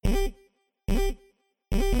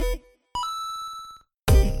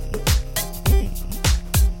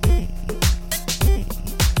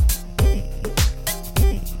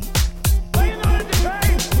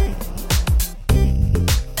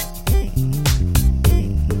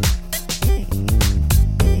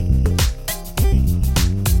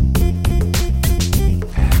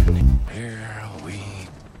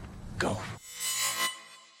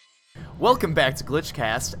Welcome back to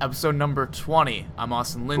Glitchcast, episode number 20. I'm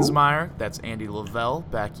Austin Linsmeyer. That's Andy Lavelle,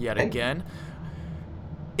 back yet again.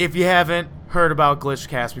 If you haven't heard about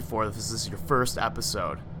Glitchcast before, if this is your first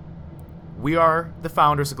episode, we are the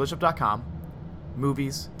founders of glitchup.com.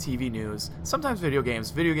 Movies, TV news, sometimes video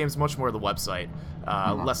games much more the website,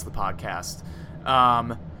 less the podcast.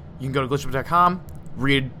 You can go to glitchup.com,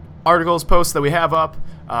 read articles, posts that we have up,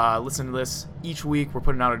 listen to this each week. We're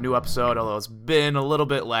putting out a new episode, although it's been a little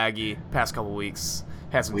bit laggy past couple weeks.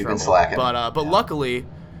 Had some We've trouble. been slacking. But luckily,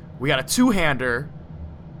 we got a two-hander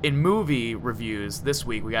in movie reviews this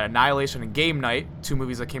week. We got Annihilation and Game Night, two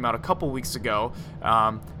movies that came out a couple weeks ago.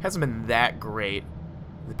 Hasn't been that great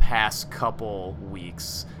the past couple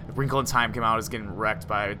weeks. Wrinkle in Time came out, is getting wrecked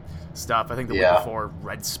by stuff. I think the week before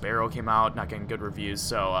Red Sparrow came out, not getting good reviews.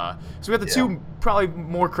 So we got the two probably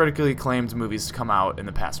more critically acclaimed movies to come out in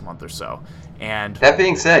the past month or so. And that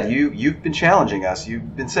being said, you've been challenging us.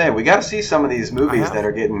 You've been saying we got to see some of these movies that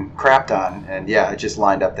are getting crapped on, and it just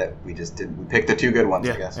lined up that we just didn't. We picked the two good ones,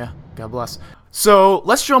 I guess. Yeah, God bless. So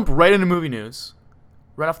let's jump right into movie news,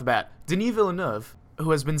 right off the bat. Denis Villeneuve,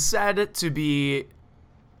 who has been said to be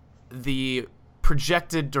the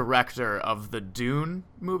projected director of the Dune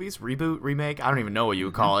movies, reboot, remake, I don't even know what you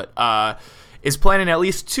would call it, is planning at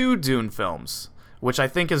least two Dune films, which I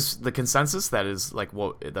think is the consensus. That is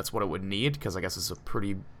that's what it would need, because I guess it's a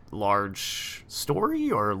pretty large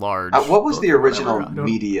story or large. What was the original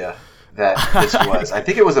media that this was? I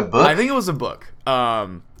think it was a book. I think it was a book.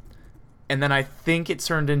 And then I think it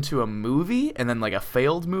turned into a movie, and then like a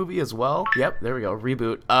failed movie as well. Yep, there we go,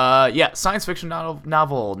 reboot. Science fiction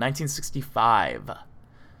novel, 1965.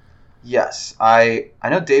 Yes, I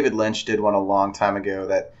know David Lynch did one a long time ago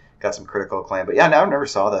that got some critical acclaim. But I never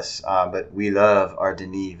saw this. But we love our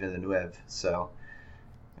Denis Villeneuve, so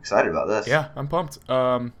excited about this. Yeah, I'm pumped.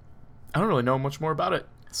 I don't really know much more about it.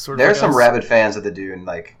 There's some rabid fans of the Dune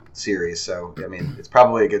series, so I mean it's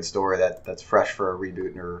probably a good story that's fresh for a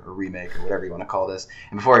reboot or a remake or whatever you want to call this.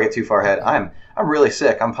 And before I get too far ahead, I'm really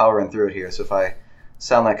sick. I'm powering through it here, so if I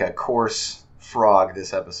sound like a coarse frog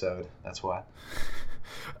this episode, that's why.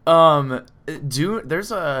 Dune.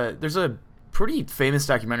 There's a pretty famous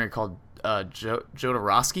documentary called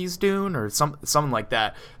Jodorowsky's Dune or something like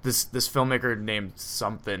that. This filmmaker named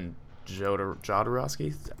something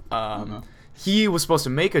Jodorowsky. He was supposed to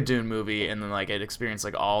make a Dune movie, and then it experienced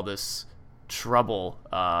all this trouble,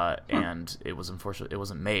 and it was unfortunate it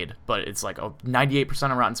wasn't made. But it's 98%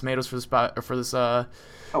 on Rotten Tomatoes for this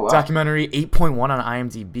documentary, 8.1 on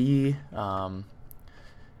IMDb.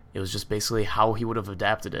 It was just basically how he would have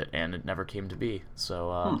adapted it, and it never came to be.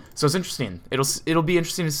 So so it's interesting. It'll be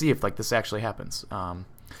interesting to see if this actually happens.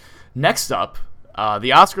 Next up,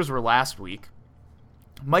 the Oscars were last week.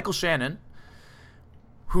 Michael Shannon,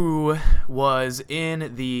 who was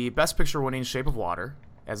in the Best Picture winning Shape of Water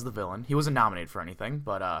as the villain. He wasn't nominated for anything,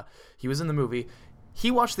 but he was in the movie.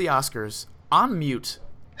 He watched the Oscars on mute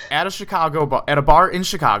at a bar in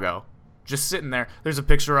Chicago, just sitting there. There's a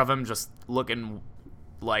picture of him just looking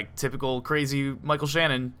like typical crazy Michael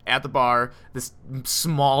Shannon at the bar. This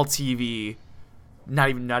small TV, not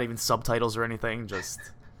even subtitles or anything. Just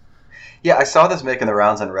I saw this making the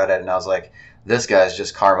rounds on Reddit, and I was like, this guy's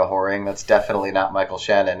just karma whoring. That's definitely not Michael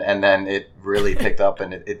Shannon. And then it really picked up,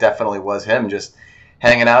 and it definitely was him just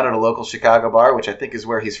hanging out at a local Chicago bar, which I think is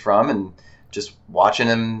where he's from, and just watching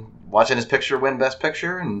his picture win Best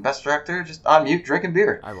Picture and Best Director, just on mute, drinking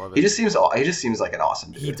beer. I love it. He just seems like an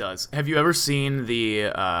awesome dude. He does. Have you ever seen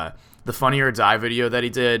the Funny or Die video that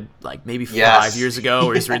he did maybe 5 years ago,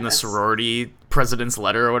 where he's reading the sorority president's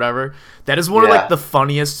letter or whatever? That is one of the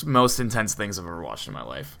funniest, most intense things I've ever watched in my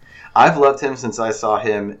life. I've loved him since I saw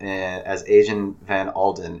him as Agent Van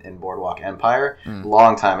Alden in Boardwalk Empire.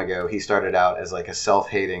 Long time ago. He started out as a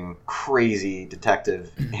self-hating, crazy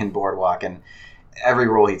detective in Boardwalk, and every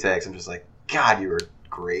role he takes, I'm just like, God, you were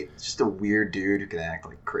great. It's just a weird dude who can act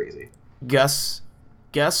crazy. Guess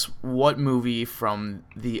what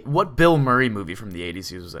what Bill Murray movie from the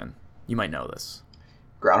 80s he was in? You might know this.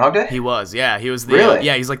 Groundhog Day? He was, yeah. He was really?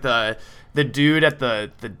 He's the dude at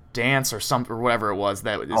the dance or something, or whatever it was,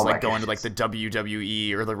 that is going to the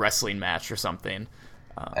WWE or the wrestling match or something.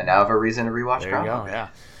 And now I have a reason to rewatch Groundhog Day. Yeah.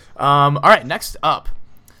 All right, next up,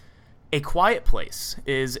 A Quiet Place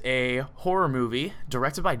is a horror movie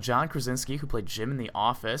directed by John Krasinski, who played Jim in The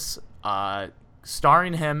Office,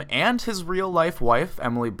 starring him and his real-life wife,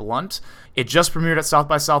 Emily Blunt. It just premiered at South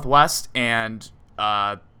by Southwest, and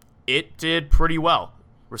it did pretty well.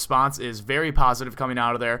 Response is very positive coming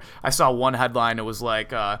out of there. I saw one headline. It was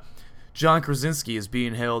John Krasinski is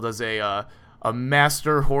being hailed as a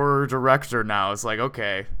master horror director now. It's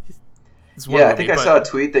okay. It's one Yeah, I movie, think I but saw a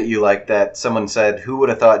tweet that you liked that someone said, "Who would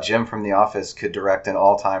have thought Jim from The Office could direct an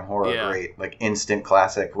all-time horror Yeah. great, like instant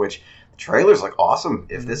classic?" Which the trailers look awesome.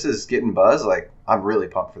 If this is getting buzz, like I'm really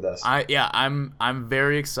pumped for this. I'm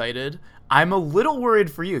very excited. I'm a little worried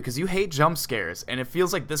for you because you hate jump scares, and it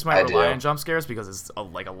feels like this might I rely do. on jump scares because it's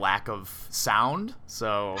like a lack of sound.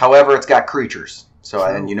 So, However, it's got creatures, so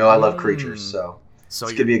True. and you know I love creatures, so so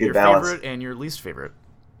this could be a good your balance. favorite and your least favorite.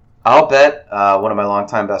 I'll bet one of my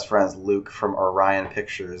longtime best friends, Luke from Orion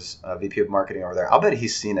Pictures, VP of marketing over there. I'll bet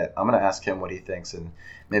he's seen it. I'm gonna ask him what he thinks and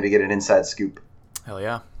maybe get an inside scoop. Hell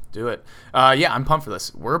yeah, do it. Yeah, I'm pumped for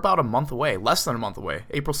this. We're about a month away, less than a month away.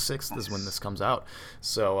 April 6th is when this comes out.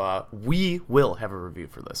 So we will have a review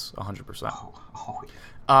for this, 100%. Oh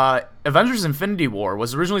yeah. Avengers Infinity War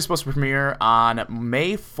was originally supposed to premiere on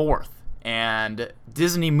May 4th, and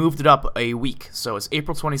Disney moved it up a week. So it's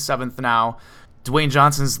April 27th now. Dwayne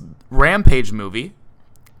Johnson's Rampage movie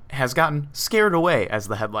has gotten scared away, as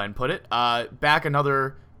the headline put it. Back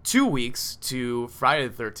another 2 weeks to Friday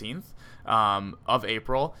the 13th of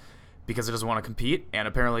April because it doesn't want to compete, and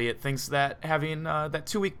apparently it thinks that having that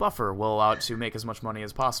 2-week buffer will allow it to make as much money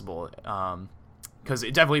as possible. Because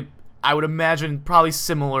it definitely, I would imagine, probably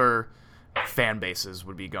similar fan bases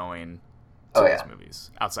would be going to these movies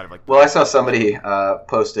outside of like. Well, I saw somebody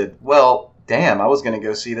posted, well, damn, I was going to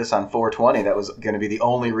go see this on 420. That was going to be the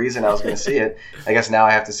only reason I was going to see it. I guess now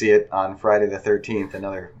I have to see it on Friday the 13th,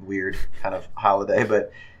 another weird kind of holiday.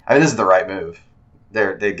 But, I mean, this is the right move.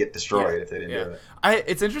 They'd get destroyed if they didn't do it.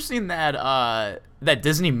 It's interesting that that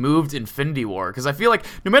Disney moved Infinity War, because I feel like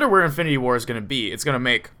no matter where Infinity War is going to be, it's going to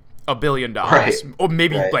make $1 billion. Right. Or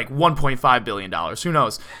maybe Right. like $1.5 billion. Who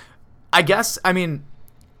knows? I guess, I mean,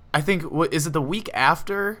 I think, is it the week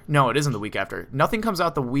after? No, it isn't the week after. Nothing comes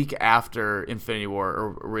out the week after Infinity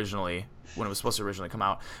War originally, when it was supposed to originally come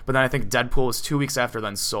out. But then I think Deadpool was 2 weeks after,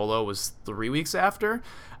 then Solo was 3 weeks after.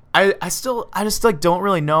 I just like don't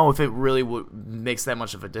really know if it really makes that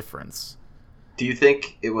much of a difference. Do you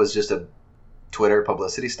think it was just a Twitter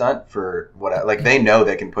publicity stunt for what? Like, they know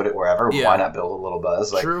they can put it wherever. Yeah. Why not build a little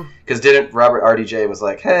buzz? Like, True. Because didn't Robert RDJ was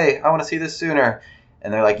like, hey, I want to see this sooner.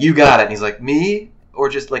 And they're like, you got it. And he's like, me? Or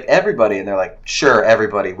just like everybody? And they're like, sure,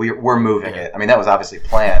 everybody. We're moving it. I mean, that was obviously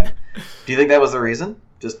planned. Do you think that was the reason?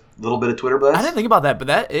 Just a little bit of Twitter buzz? I didn't think about that,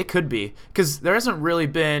 but it could be, because there hasn't really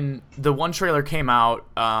been, the one trailer came out,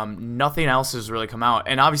 nothing else has really come out,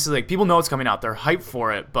 and obviously like people know it's coming out, they're hyped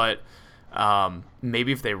for it, but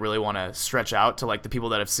maybe if they really want to stretch out to like the people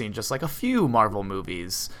that have seen just like a few Marvel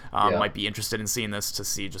movies, might be interested in seeing this to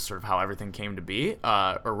see just sort of how everything came to be,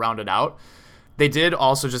 or round it out. They did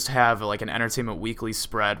also just have like an Entertainment Weekly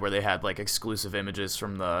spread where they had like exclusive images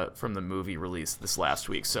from the movie released this last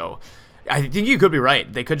week. So I think you could be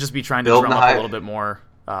right. They could just be trying to Building drum the up a hype. little bit more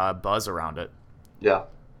buzz around it. Yeah.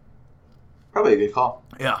 Probably a good call.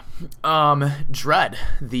 Yeah. Dredd,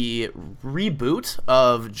 the reboot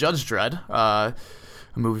of Judge Dredd, a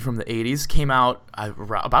movie from the 80s, came out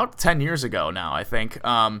about 10 years ago now, I think.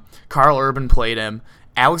 Carl Urban played him.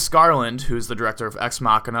 Alex Garland, who's the director of Ex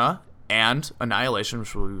Machina and Annihilation,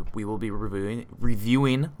 which we will be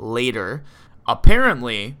reviewing later,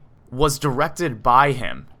 apparently was directed by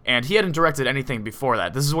him. And he hadn't directed anything before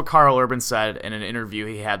that. This is what Carl Urban said in an interview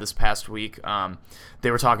he had this past week. They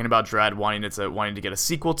were talking about Dredd, wanting to get a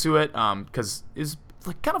sequel to it, because it's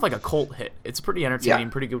like kind of like a cult hit. It's pretty entertaining,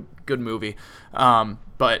 pretty good movie.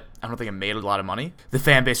 But I don't think it made a lot of money. The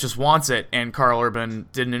fan base just wants it, and Carl Urban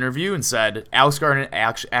did an interview and said Alex Garland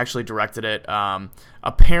actually directed it.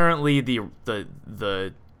 Apparently,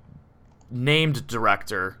 the named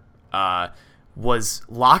director was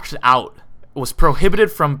locked out. Was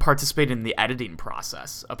prohibited from participating in the editing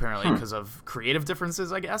process, apparently, because of creative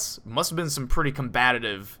differences, I guess. Must have been some pretty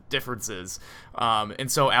combative differences.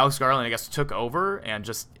 And so Alex Garland, I guess, took over and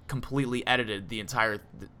just completely edited the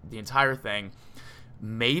entire thing.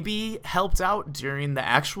 Maybe helped out during the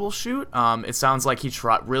actual shoot. It sounds like he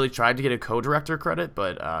really tried to get a co-director credit,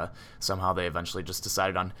 but somehow they eventually just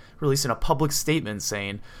decided on releasing a public statement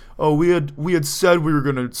saying, "Oh, we had said we were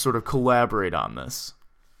going to sort of collaborate on this."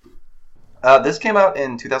 This came out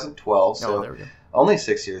in 2012, so there we go. only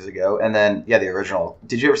 6 years ago. And then, the original.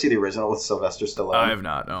 Did you ever see the original with Sylvester Stallone? I have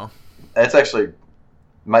not, no. It's actually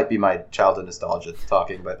might be my childhood nostalgia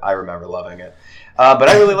talking, but I remember loving it. But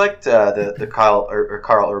I really liked the Carl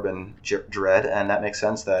Urban Dredd, and that makes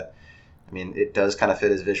sense. That I mean, it does kind of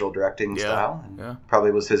fit his visual directing style, and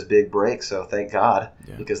probably was his big break. So thank God,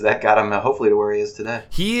 because that got him hopefully to where he is today.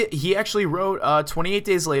 He actually wrote 28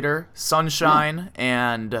 Days Later, Sunshine,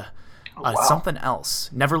 and something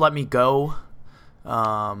else. Never Let Me Go.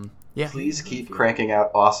 Yeah. Please keep cranking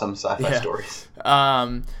out awesome sci-fi stories.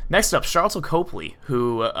 Next up, Sharlto Copley,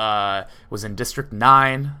 who was in District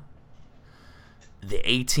 9, The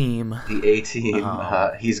A-Team. The A-Team.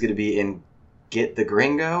 He's going to be in Get the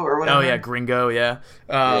Gringo or whatever. Oh, yeah, Gringo, yeah.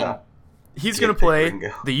 Yeah. He's going to play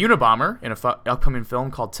the Unabomber in an upcoming film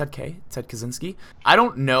called Ted Kaczynski. I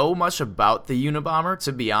don't know much about the Unabomber,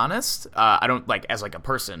 to be honest. I don't, like, as, like, a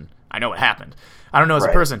person. I know what happened. I don't know as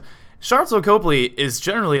a person. Sharlto Copley is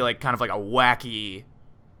generally, like, kind of like a wacky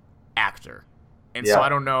actor. And so I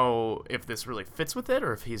don't know if this really fits with it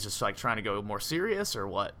or if he's just, like, trying to go more serious or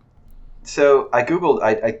what. So I Googled,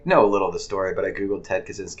 I know a little of the story, but I Googled Ted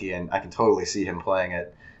Kaczynski, and I can totally see him playing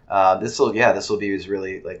it. This will be his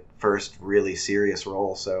really, like, first really serious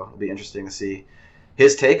role, so it'll be interesting to see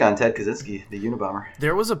his take on Ted Kaczynski, the Unabomber.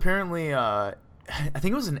 There was apparently, I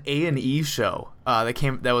think it was an A&E show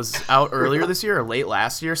that was out earlier this year or late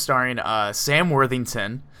last year, starring Sam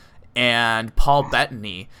Worthington and Paul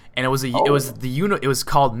Bettany, and it was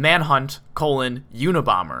called Manhunt: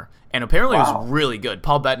 Unabomber. And apparently it was really good.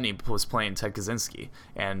 Paul Bettany was playing Ted Kaczynski,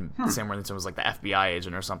 and Sam Worthington was like the FBI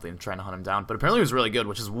agent or something trying to hunt him down. But apparently it was really good,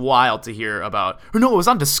 which is wild to hear about. Or no, it was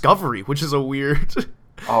on Discovery, which is a weird thing.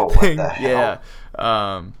 What the hell?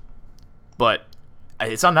 Yeah. But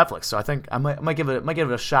it's on Netflix, so I think I might give it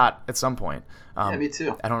a shot at some point. Yeah, me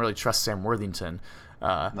too. I don't really trust Sam Worthington.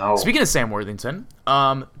 No. Speaking of Sam Worthington,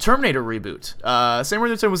 Terminator reboot. Sam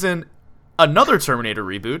Worthington was in another Terminator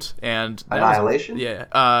reboot, and Annihilation?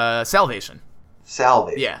 Salvation.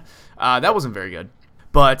 Yeah. That wasn't very good.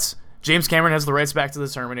 But James Cameron has the rights back to the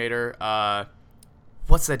Terminator.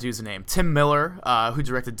 What's that dude's name? Tim Miller, who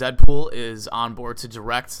directed Deadpool, is on board to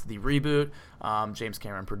direct the reboot. James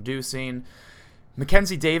Cameron producing.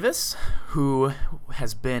 Mackenzie Davis, who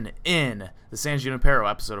has been in the San Junipero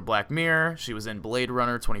episode of Black Mirror. She was in Blade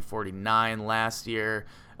Runner 2049 last year.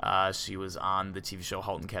 She was on the TV show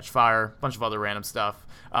 *Halt and Catch Fire*, a bunch of other random stuff,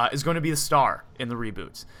 is going to be the star in the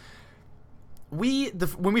reboot.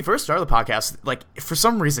 When we first started the podcast, like, for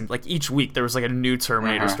some reason, like, each week there was like a new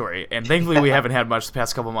Terminator story, and thankfully we haven't had much the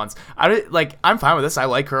past couple months. I'm fine with this. I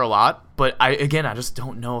like her a lot, but I just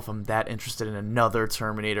don't know if I'm that interested in another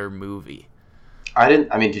Terminator movie.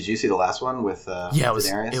 Did you see the last one with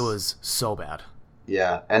Daenerys? It was so bad.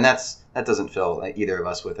 Yeah, and that doesn't fill either of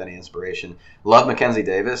us with any inspiration. Love Mackenzie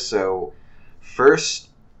Davis, so first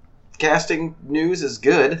casting news is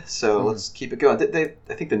good, so let's keep it going.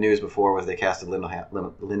 I think the news before was they casted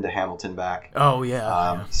Linda Hamilton back. Oh,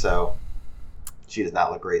 yeah. So she does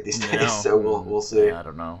not look great these days, so we'll see. Yeah, I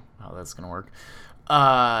don't know how that's going to work.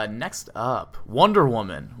 Next up, Wonder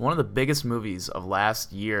Woman, one of the biggest movies of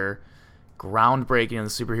last year, groundbreaking in the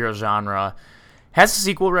superhero genre, has a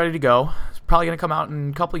sequel ready to go. It's probably going to come out in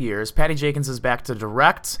a couple years. Patty Jenkins is back to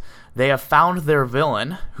direct. They have found their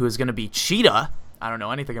villain, who is going to be Cheetah. I don't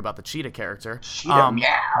know anything about the Cheetah character. Cheetah,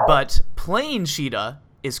 meow. But playing Cheetah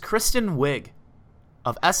is Kristen Wiig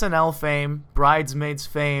of SNL fame, Bridesmaids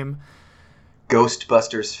fame,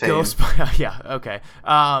 Ghostbusters fame. Yeah, okay.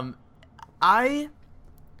 I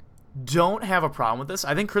don't have a problem with this.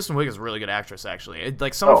 I think Kristen Wiig is a really good actress, actually.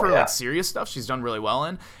 Like, some of her like serious stuff she's done really well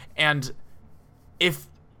in. And if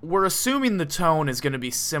we're assuming the tone is going to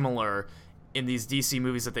be similar in these DC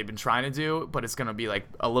movies that they've been trying to do, but it's going to be like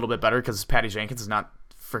a little bit better because Patty Jenkins is not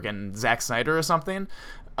freaking Zack Snyder or something,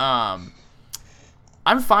 I'm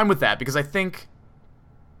fine with that because I think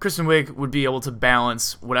Kristen Wiig would be able to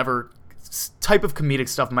balance whatever type of comedic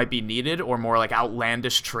stuff might be needed or more like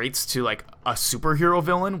outlandish traits to like a superhero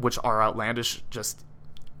villain, which are outlandish just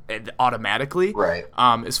automatically, right?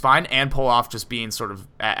 Is fine, and pull off just being sort of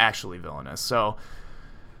actually villainous. So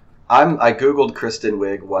I googled Kristen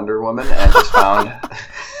Wiig Wonder Woman and just found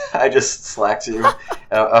I just slacked you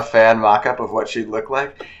a fan mock-up of what she'd look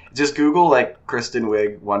like. Just Google like Kristen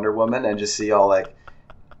Wiig Wonder Woman and just see all like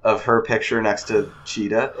of her picture next to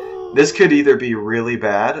Cheetah. This could either be really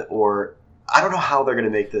bad or I don't know how they're gonna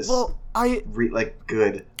make this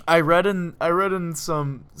good. I read in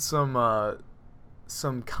some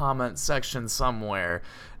comment section somewhere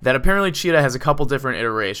that apparently Cheetah has a couple different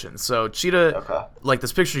iterations. So Cheetah, like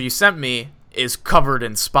this picture you sent me, is covered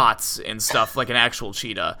in spots and stuff like an actual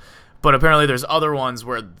cheetah. But apparently there's other ones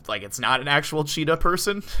where like it's not an actual cheetah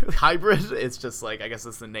person hybrid. It's just like, I guess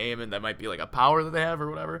that's the name, and that might be like a power that they have or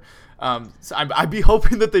whatever. So I'd be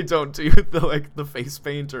hoping that they don't do the face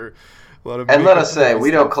paint or a lot of. And let us say, we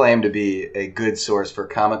don't claim to be a good source for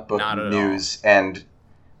comic book news and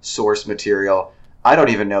source material. I don't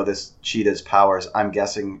even know this cheetah's powers. I'm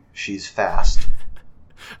guessing she's fast.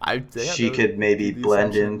 She could maybe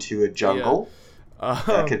blend into a jungle. Yeah.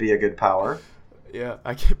 That could be a good power. Yeah,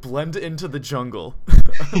 I can blend into the jungle.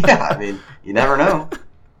 Yeah, I mean, you never know.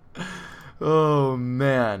 Oh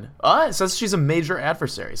man. It says she's a major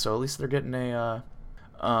adversary, so at least they're getting a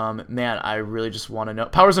man, I really just want to know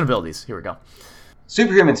powers and abilities. Here we go.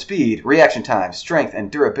 Superhuman speed, reaction time, strength, and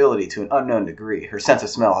durability to an unknown degree. Her sense of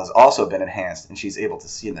smell has also been enhanced, and she's able to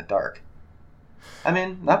see in the dark. I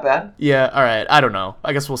mean, not bad. Yeah, alright. I don't know.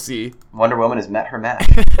 I guess we'll see. Wonder Woman has met her match.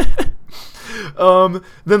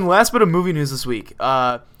 Then last bit of movie news this week.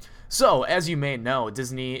 So, as you may know,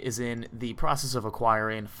 Disney is in the process of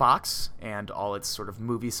acquiring Fox and all its sort of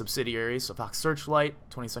movie subsidiaries. So Fox Searchlight,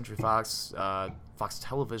 20th Century Fox, Fox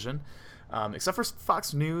Television, except for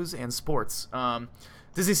Fox News and Sports.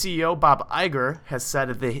 Disney CEO Bob Iger has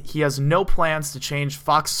said that he has no plans to change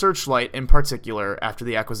Fox Searchlight in particular after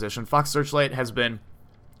the acquisition. Fox Searchlight has been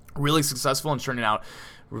really successful in churning out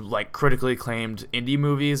like critically acclaimed indie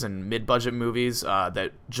movies and mid-budget movies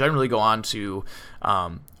that generally go on to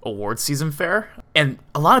awards season fare. And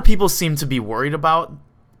a lot of people seem to be worried about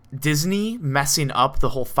Disney messing up the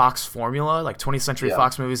whole Fox formula, like 20th Century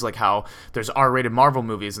Fox movies, like how there's R-rated Marvel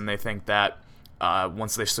movies, and they think that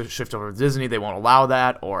once they shift over to Disney, they won't allow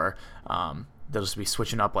that, or they'll just be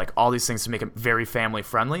switching up like all these things to make it very family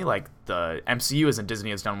friendly, like the MCU is and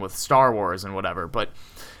Disney has done with Star Wars and whatever. But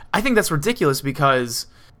I think that's ridiculous because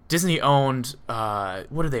Disney owned,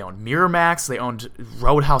 what do they own? Miramax. They owned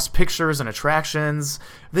Roadhouse Pictures and Attractions.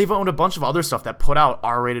 They've owned a bunch of other stuff that put out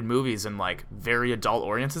R-rated movies and like very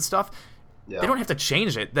adult-oriented stuff. Yeah. They don't have to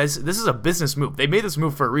change it. This is a business move. They made this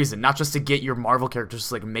move for a reason, not just to get your Marvel characters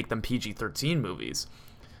to like make them PG-13 movies.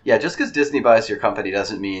 Yeah, just because Disney buys your company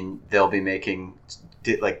doesn't mean they'll be making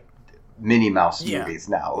like Minnie Mouse movies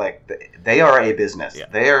now. Like they are a business. Yeah.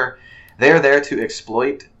 They are there to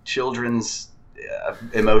exploit children's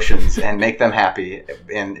emotions and make them happy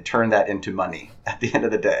and turn that into money at the end of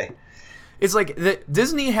the day. It's like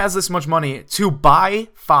Disney has this much money to buy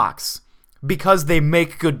Fox because they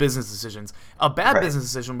make good business decisions. A bad business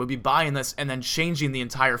decision would be buying this and then changing the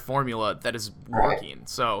entire formula that is working. Right.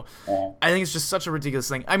 So I think it's just such a ridiculous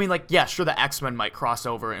thing. I mean, like, yeah, sure, the X-Men might cross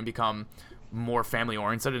over and become more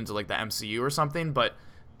family-oriented into like the MCU or something, but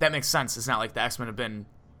that makes sense. It's not like the X-Men have been...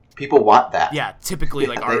 People want that. Yeah, typically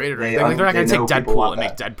like R-rated. They're not going to take Deadpool and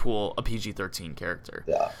make Deadpool a PG-13 character.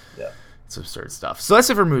 Yeah. It's absurd stuff. So that's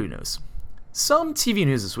it for movie news. Some TV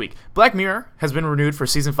news this week. Black Mirror has been renewed for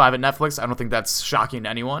season 5 at Netflix. I don't think that's shocking to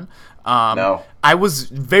anyone. No. I was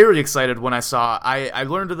very excited when I saw... I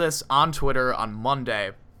learned of this on Twitter on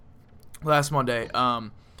Monday. Last Monday.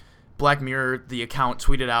 Black Mirror, the account,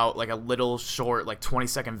 tweeted out like a little short, like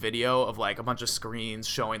 20-second video of like a bunch of screens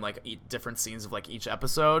showing like different scenes of like each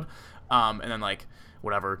episode, and then like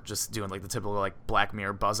whatever, just doing like the typical like Black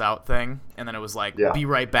Mirror buzz out thing, and then it was like "Be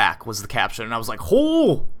right back" was the caption, and I was like,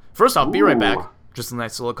 "Oh!" First off, "Be right back," just a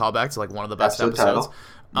nice little callback to like one of the best episodes.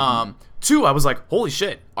 Two, I was like, holy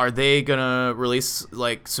shit, are they gonna release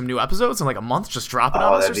like some new episodes in like a month? Just drop it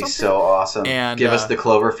on us or something? That'd be so awesome. And give us the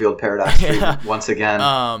Cloverfield Paradox once again.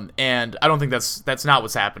 And I don't think that's not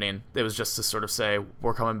what's happening. It was just to sort of say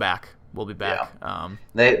we're coming back. We'll be back. Yeah.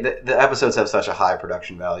 The episodes have such a high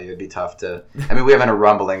production value. It'd be tough to. I mean, we have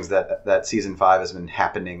rumblings that season 5 has been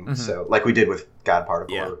happening. Mm-hmm. So like we did with God Part of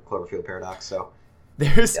Cloverfield Paradox. So.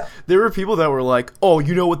 There were people that were like, oh,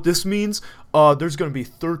 you know what this means? There's going to be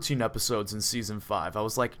 13 episodes in season 5. I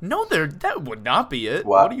was like, no, that would not be it.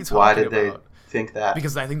 What are you talking about? Why did they think that?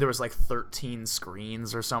 Because I think there was like 13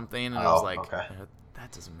 screens or something, and I was like, okay.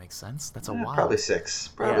 That doesn't make sense. That's a while. Probably 6.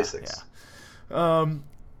 Probably 6. Yeah.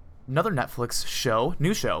 Another Netflix show,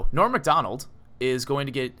 new show. Norm Macdonald is going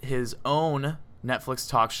to get his own Netflix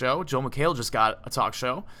talk show. Joel McHale just got a talk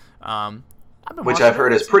show. Which I've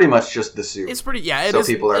heard is pretty much just The Soup. It's pretty, it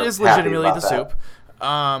is legitimately The Soup.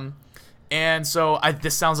 And so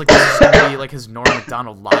this sounds like this is going to be like his Norm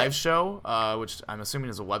Macdonald live show, which I'm assuming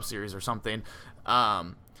is a web series or something.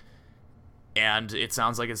 And it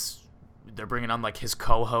sounds like they're bringing on like his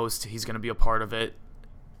co-host. He's going to be a part of it.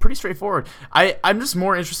 Pretty straightforward. I'm just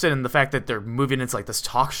more interested in the fact that they're moving into like this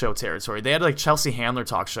talk show territory. They had like Chelsea Handler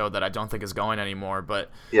talk show that I don't think is going anymore, but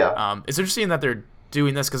it's interesting that they're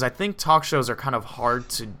doing this because I think talk shows are kind of hard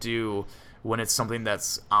to do when it's something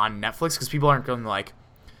that's on Netflix because people aren't going to like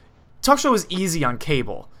talk show is easy on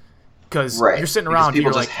cable because you're sitting around because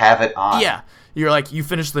people just like, have it on. Yeah, you're like you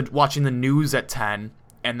finish watching the news at 10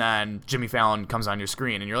 and then Jimmy Fallon comes on your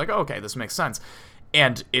screen and you're like, oh, okay, this makes sense,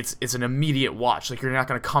 and it's an immediate watch. Like you're not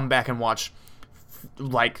going to come back and watch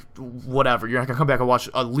like whatever. You're not gonna come back and watch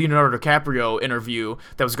a Leonardo DiCaprio interview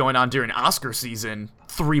that was going on during Oscar season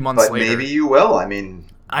 3 months later. Maybe you will. I mean,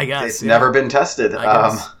 I guess it's never been tested.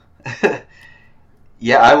 Yeah,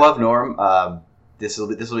 I love Norm. this will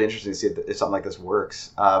be interesting to see if something like this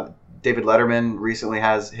works. David Letterman recently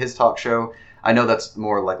has his talk show. I know that's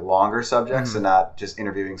more like longer subjects and not just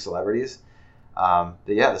interviewing celebrities. But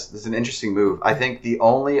yeah, this is an interesting move. I think the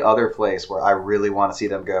only other place where I really want to see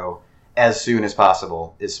them go as soon as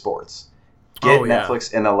possible is sports. Get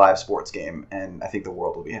Netflix in a live sports game, and I think the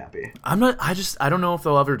world will be happy. I don't know if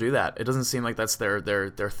they'll ever do that. It doesn't seem like that's their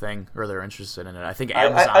thing, or they're interested in it. I think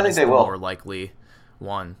Amazon I think is they the will. more likely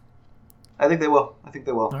one. I think they will.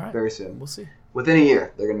 All right. Very soon. We'll see. Within a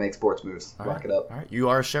year, they're going to make sports moves. Lock it up. All right. You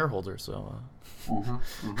are a shareholder, so.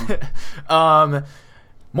 Mm-hmm.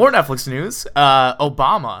 More Netflix news. Barack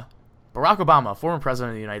Obama, former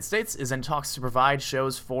president of the United States, is in talks to provide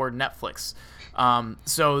shows for Netflix.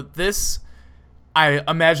 So this, I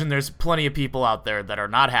imagine there's plenty of people out there that are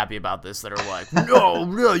not happy about this, that are like,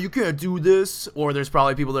 no, you can't do this. Or there's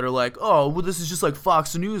probably people that are like, oh, well, this is just like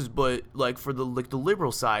Fox News, but like for the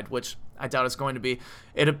liberal side, which I doubt it's going to be.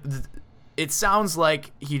 It sounds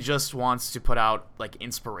like he just wants to put out like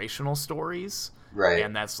inspirational stories. Right.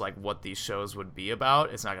 And that's like what these shows would be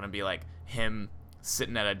about. It's not going to be like him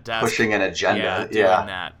sitting at a desk pushing an agenda. Doing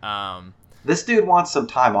that. This dude wants some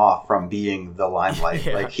time off from being the limelight.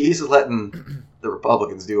 Like he's letting the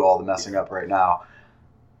Republicans do all the messing up right now.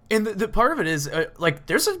 And the part of it is like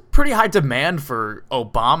there's a pretty high demand for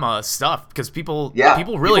Obama stuff because people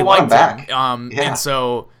really liked him. And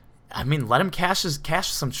so I mean, let him cash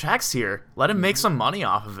some checks here. Let him make some money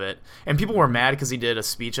off of it. And people were mad because he did a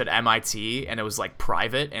speech at MIT and it was like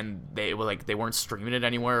private and they weren't streaming it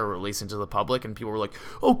anywhere or releasing it to the public. And people were like,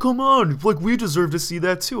 "Oh, come on! Like we deserve to see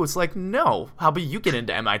that too." It's like, no. How about you get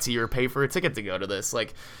into MIT or pay for a ticket to go to this?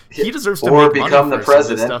 Like he deserves to or make become money the for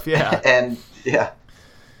president. Stuff. Yeah, and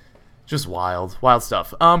just wild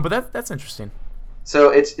stuff. But that's interesting.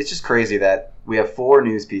 So it's just crazy that we have 4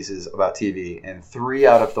 news pieces about TV, and 3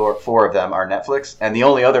 out of 4 of them are Netflix, and the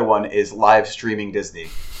only other one is live streaming Disney.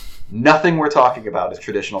 Nothing we're talking about is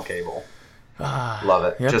traditional cable. Love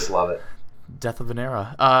it. Yep. Just love it. Death of an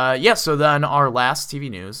era. So then our last bit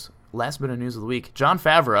of news of the week. Jon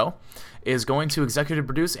Favreau is going to executive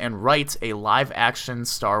produce and write a live-action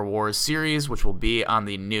Star Wars series, which will be on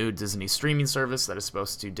the new Disney streaming service that is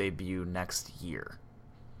supposed to debut next year.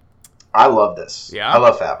 I love this. Yeah? I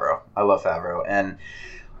love Favreau. And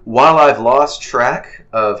while I've lost track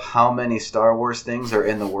of how many Star Wars things are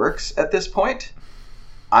in the works at this point,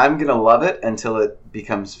 I'm going to love it until it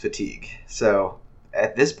becomes fatigue. So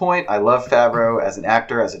at this point, I love Favreau as an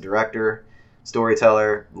actor, as a director,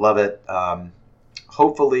 storyteller. Love it.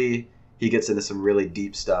 Hopefully he gets into some really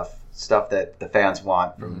deep stuff that the fans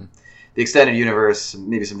want from the extended universe,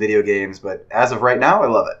 maybe some video games. But as of right now, I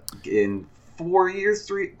love it. In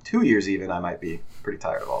 2 years even, I might be pretty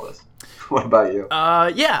tired of all this. What about you?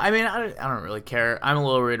 Yeah, I mean, I don't really care. I'm a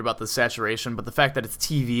little worried about the saturation, but the fact that it's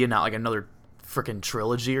TV and not like another freaking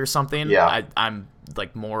trilogy or something, I'm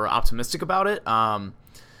like more optimistic about it. I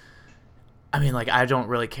mean, like, I don't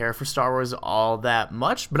really care for Star Wars all that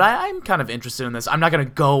much, but I'm kind of interested in this. I'm not going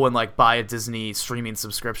to go and, like, buy a Disney streaming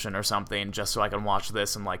subscription or something just so I can watch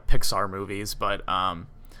this and, like, Pixar movies, but,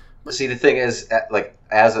 See, the thing is, like,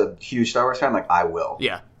 as a huge Star Wars fan, like, I will.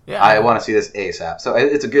 Yeah. I want to see this ASAP. So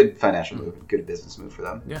it's a good financial move, good business move for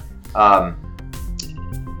them. Yeah. I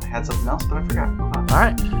had something else, but I forgot. All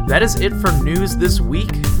right. That is it for news this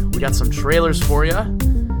week. We got some trailers for you.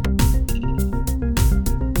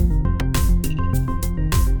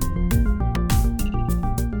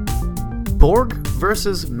 Borg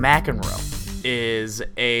versus McEnroe is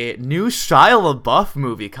a new Shia LaBeouf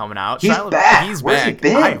movie coming out. He's back. He's Where's back. he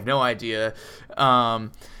been? I have no idea.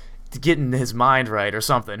 Getting his mind right or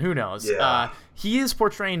something. Who knows? Yeah. He is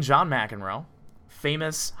portraying John McEnroe,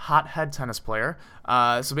 famous hothead tennis player.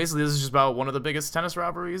 So basically, this is just about one of the biggest tennis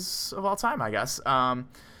rivalries of all time, I guess.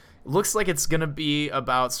 Looks like it's going to be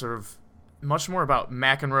about much more about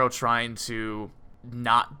McEnroe trying to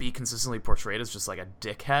not be consistently portrayed as just like a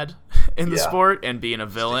dickhead in the sport and being a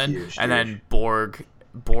villain, and then Borg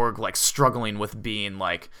like struggling with being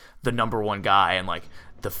like the number one guy and like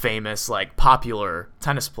the famous like popular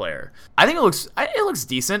tennis player. I think it looks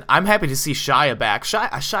decent. I'm happy to see Shia back.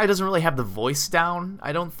 Shia doesn't really have the voice down,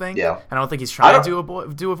 I don't think. Yeah. I don't think he's trying to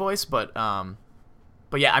do a voice, but yeah. I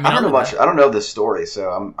mean, I don't know much. I don't know the story,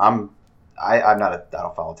 so I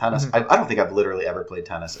don't follow tennis. I don't think I've literally ever played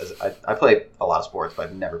tennis. I play a lot of sports, but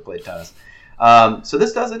I've never played tennis. So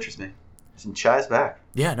this does interest me. And Shia's back.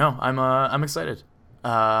 Yeah, no, I'm excited.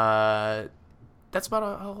 That's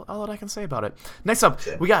about all that I can say about it. Next up,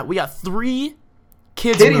 we got 3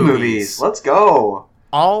 kiddie movies. Let's go.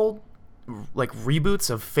 All like reboots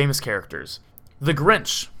of famous characters. The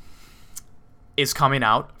Grinch, is coming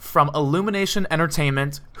out from Illumination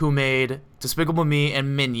Entertainment, who made Despicable Me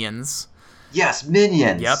and Minions. Yes,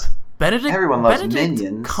 Minions. Yep. Everyone loves Benedict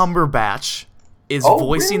Minions. Cumberbatch is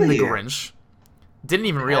voicing the Grinch. Didn't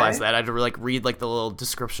even realize that. I had to read the little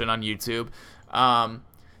description on YouTube.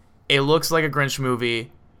 It looks like a Grinch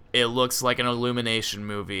movie. It looks like an Illumination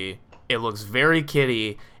movie. It looks very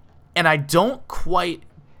kiddie, and I don't quite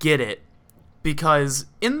get it because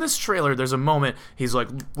in this trailer there's a moment he's like,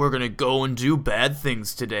 "We're gonna go and do bad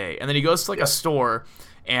things today," and then he goes to a store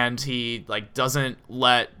and he doesn't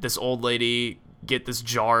let this old lady get this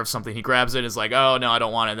jar of something. He grabs it and is like, "Oh no, I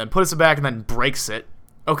don't want it," and then puts it back and then breaks it.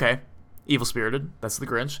 Okay. Evil-spirited. That's the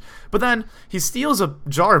Grinch. But then he steals a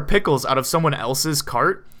jar of pickles out of someone else's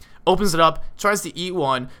cart, opens it up, tries to eat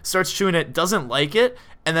one, starts chewing it, doesn't like it,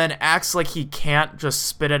 and then acts like he can't just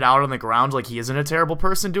spit it out on the ground like he isn't a terrible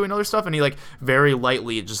person doing other stuff, and he very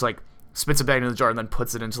lightly just spits it back into the jar and then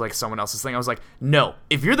puts it into someone else's thing. I was like, no,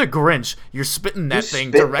 if you're the Grinch, you're spitting that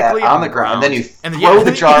thing directly on the ground. And then you throw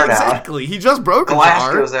the jar down. Exactly. He just broke the jar.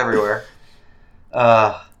 Glass goes everywhere.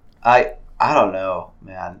 I don't know,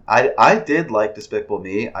 man. I did like Despicable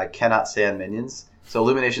Me. I cannot stand Minions. So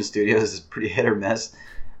Illumination Studios is pretty hit or miss.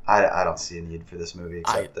 I don't see a need for this movie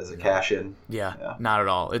except as a cash-in. Yeah, not at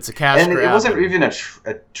all. It's a cash grab. And it wasn't even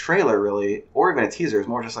a trailer, really, or even a teaser. It was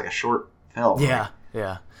more just a short film. Yeah.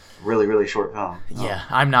 Really, really short film. Yeah,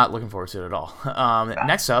 I'm not looking forward to it at all.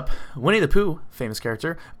 Next up, Winnie the Pooh, famous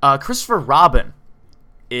character. Christopher Robin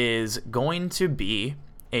is going to be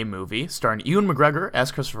a movie starring Ewan McGregor as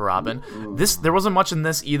Christopher Robin. There wasn't much in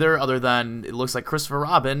this either, other than it looks like Christopher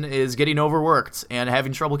Robin is getting overworked and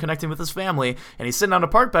having trouble connecting with his family, and he's sitting on a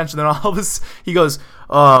park bench, and then all of he goes,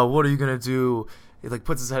 "What are you gonna do?" He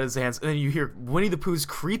puts his head in his hands, and then you hear Winnie the Pooh's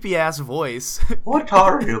creepy ass voice. "What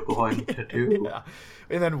are you going to do?" Yeah.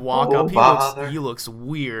 And then walk up. He looks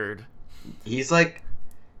weird. He's like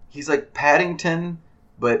Paddington,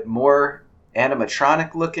 but more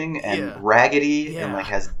animatronic looking and raggedy and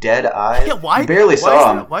has dead eyes. Yeah, why? You barely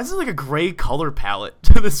saw him. Why is it a gray color palette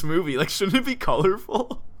to this movie? Shouldn't it be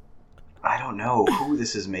colorful? I don't know who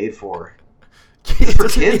this is made for. Is it for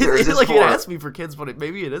kids or is this for? It has to be for kids, but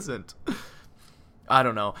maybe it isn't. I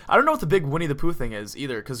don't know. I don't know what the big Winnie the Pooh thing is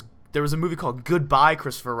either, because there was a movie called Goodbye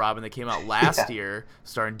Christopher Robin that came out last year,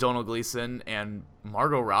 starring Donald Gleason and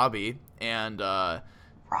Margot Robbie, and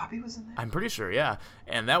Robbie was in that? I'm pretty sure, yeah.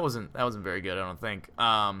 And that wasn't very good, I don't think.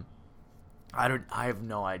 I have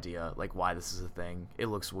no idea why this is a thing. It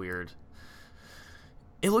looks weird.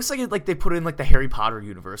 It looks like they put it in the Harry Potter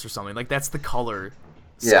universe or something. That's the color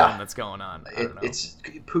scheme that's going on. I don't know. It's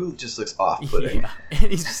Pooh just looks off-putting. Yeah.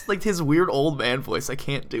 And he's just his weird old man voice. I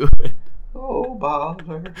can't do it. Oh,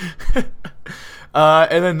 bother.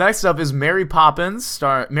 And then next up is Mary Poppins.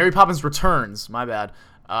 Mary Poppins Returns. My bad.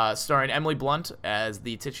 Starring Emily Blunt as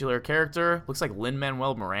the titular character. Looks like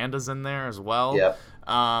Lin-Manuel Miranda's in there as well. Yep.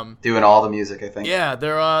 Doing all the music, I think. Yeah,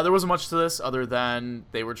 there wasn't much to this other than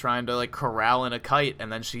they were trying to corral in a kite, and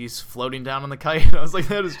then she's floating down on the kite. And I was like,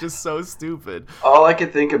 that is just so stupid. All I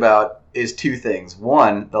could think about is two things.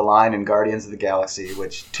 One, the line in Guardians of the Galaxy,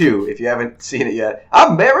 which, two, if you haven't seen it yet,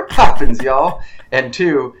 I'm Mary Poppins, y'all. And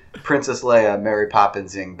two, Princess Leia Mary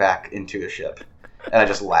Poppinsing back into a ship. And I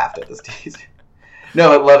just laughed at this teaser.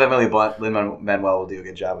 No, I love Emily Blunt. Lin-Manuel will do a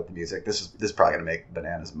good job with the music. This is probably going to make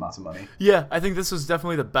bananas amounts of money. Yeah, I think this was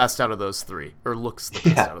definitely the best out of those three, or looks the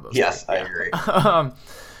best out of those three. Yes, I agree.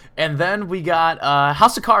 And then we got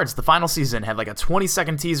House of Cards, the final season, had a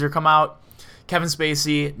 20-second teaser come out. Kevin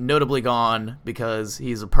Spacey, notably gone because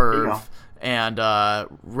he's a perv. And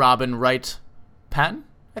Robin Wright Penn,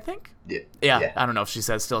 I think? Yeah. I don't know if she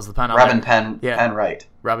says still has the pen on Robin Penn, Penn Wright.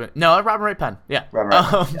 Robin Wright Penn. Yeah. Robin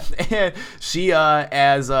Wright. And she,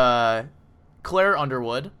 as Claire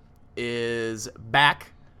Underwood, is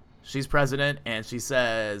back. She's president, and she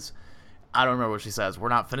says, I don't remember what she says. We're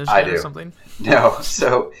not finished yet or something? No.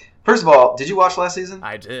 So, first of all, did you watch last season?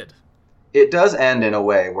 I did. It does end in a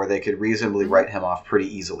way where they could reasonably write him off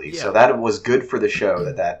pretty easily. Yeah. So that was good for the show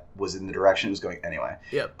that was in the direction it was going anyway.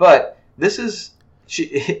 Yeah. But this is...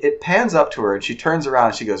 It pans up to her, and she turns around,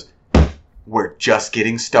 and she goes, "We're just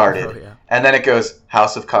getting started." Oh, yeah. And then it goes,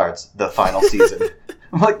 "House of Cards, the final season."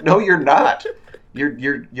 I'm like, no, you're not.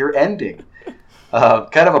 You're ending.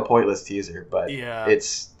 Kind of a pointless teaser, but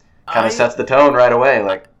it's kind of sets the tone right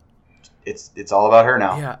away. It's all about her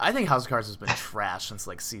now. Yeah, I think House of Cards has been trash since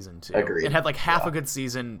season 2. Agreed. It had half a good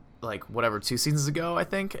season, 2 seasons ago, I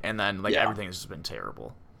think, and then everything has just been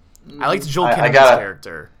terrible. I liked Joel Kinnaman's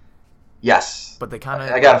character. Yes. But they kind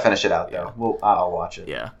of... I gotta finish it out, though. I'll watch it.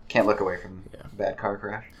 Yeah. Can't look away from bad car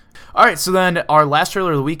crash. All right, so then our last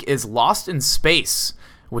trailer of the week is Lost in Space,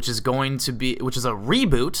 which is a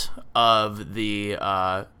reboot of the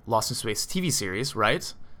Lost in Space TV series,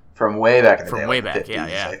 right? From way back in the day. From way like back, the 50s,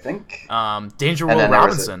 yeah. I think. Danger And Will then there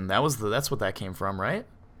was Robinson. That's what that came from, right?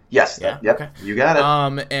 Yes. Yeah, Yep. okay. You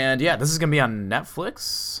got it. And yeah, this is gonna be on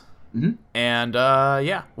Netflix. Mhm. And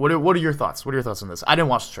yeah, what are your thoughts? What are your thoughts on this? I didn't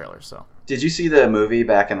watch the trailer, so Did you see the movie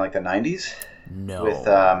back in like the 90s? no. With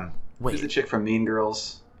Wait. who's the chick from Mean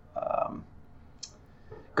Girls?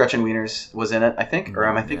 Gretchen Wieners was in it, I think. Or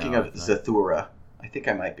am I thinking of Zathura? I think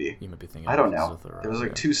I might be. You might be thinking. I don't of know. Zathura, There was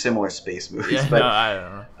like okay. two similar space movies. Yeah, but, no, I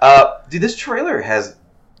don't know. dude, this trailer has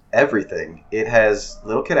everything. It has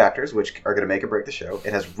little kid actors, which are going to make or break the show.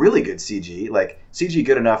 It has really good CG, like CG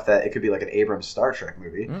good enough that it could be like an Abrams Star Trek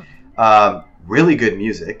movie. Really good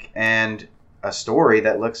music and a story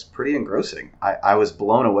that looks pretty engrossing. I was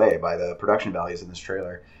blown away by the production values in this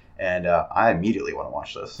trailer, and I immediately want to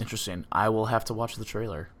watch this. Interesting. I will have to watch the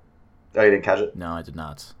trailer. Oh, you didn't catch it? No, I did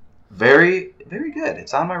not. Very, very good.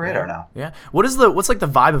 It's on my radar now. Yeah. What's like the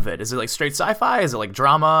vibe of it? Is it like straight sci-fi? Is it like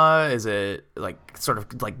drama? Is it like sort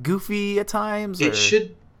of like goofy at times? It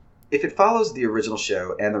should, if it follows the original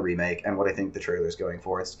show and the remake and what I think the trailer is going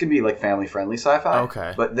for, it's going to be like family-friendly sci-fi.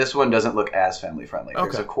 Okay. But this one doesn't look as family-friendly. There's,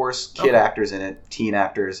 Okay. of course, kid actors in it, teen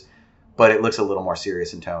actors, but it looks a little more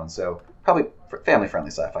serious in tone. So probably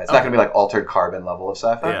family-friendly sci-fi. It's not going to be like Altered Carbon level of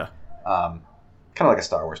sci-fi. Yeah. Kind of like a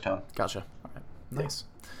Star Wars tone. Gotcha. All right. Nice.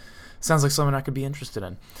 Sounds like something I could be interested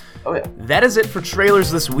in. Oh, yeah. That is it for trailers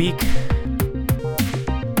this week.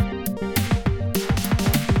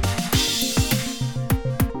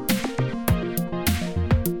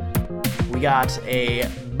 We got a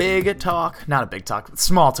big talk, not a big talk,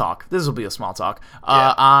 small talk. This will be a small talk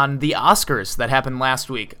on the Oscars that happened last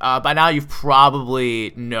week. By now, you've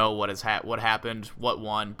probably know what happened, what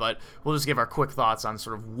won, but we'll just give our quick thoughts on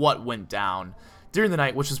sort of what went down during the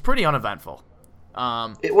night, which was pretty uneventful.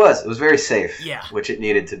 It was very safe. Yeah. Which it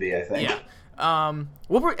needed to be, I think. Yeah.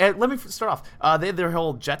 Let me start off. They had their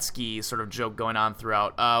whole jet ski sort of joke going on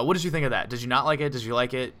throughout. What did you think of that? Did you not like it? Did you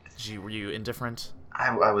like it? Were you indifferent?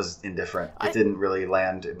 I was indifferent. It didn't really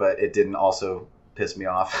land, but it didn't also piss me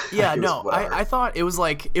off. Yeah, It was no. whatever. I thought it was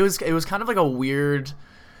like it was kind of like a weird.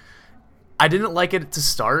 I didn't like it to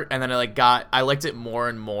start, and then I liked it more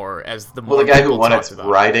and more as the more. Well, the guy who people won talked it's about it.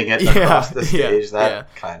 riding it across the stage.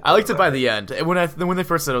 Kind of. I liked it by the end. And when they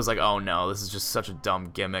first said it, I was like, oh no, this is just such a dumb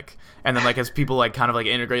gimmick. And then like as people like kind of like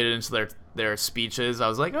integrated into their speeches, I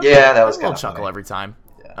was like, okay, Yeah, that was a little kind of chuckle funny. every time.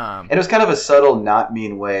 Yeah. And it was kind of a subtle, not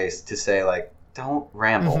mean way to say like, don't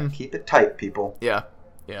ramble, keep it tight, people. Yeah.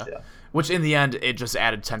 Which in the end, it just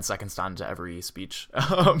added 10 seconds onto every speech.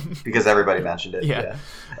 Because everybody mentioned it. Yeah.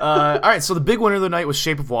 All right, so the big winner of the night was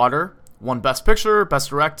Shape of Water. Won Best Picture, Best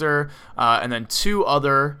Director, and then 2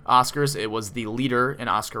 other Oscars. It was the leader in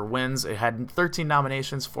Oscar wins. It had 13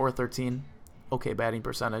 nominations, 413. Okay, batting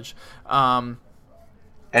percentage. And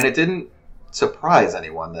it didn't surprise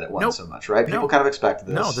anyone that it won Nope. so much, right? People No. kind of expected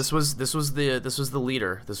this. No, this was the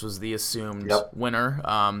leader. This was the assumed Yep. winner.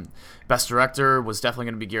 Best Director was definitely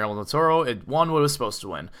going to be Guillermo del Toro. It won what it was supposed to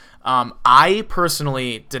win. I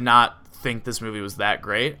personally did not think this movie was that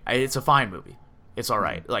great. It's a fine movie. It's all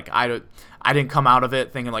right. Like I didn't come out of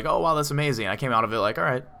it thinking like, oh wow, that's amazing. I came out of it like, all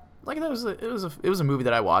right, like it was a movie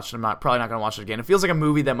that I watched. I'm probably not going to watch it again. It feels like a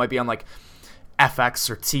movie that might be on like FX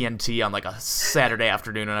or TNT on like a Saturday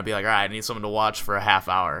afternoon, and I'd be like, all right, I need something to watch for a half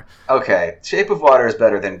hour. Okay, Shape of Water is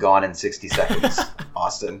better than Gone in 60 Seconds,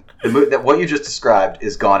 Austin. What you just described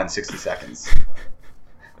is Gone in 60 Seconds.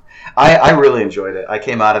 I really enjoyed it. I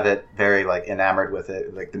came out of it very like enamored with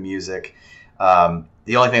it, like the music.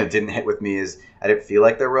 The only thing that didn't hit with me is I didn't feel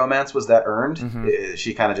like their romance was that earned.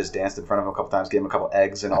 She kind of just danced in front of him a couple times, gave him a couple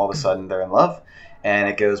eggs, and all of a sudden they're in love. And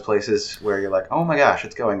it goes places where you're like, oh my gosh,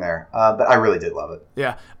 it's going there. But I really did love it.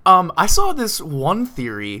 Yeah. I saw this one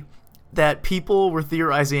theory that people were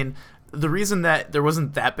theorizing the reason that there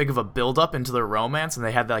wasn't that big of a build-up into their romance and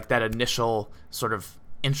they had like that initial sort of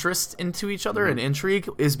interest into each other and intrigue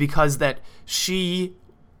is because that she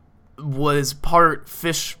was part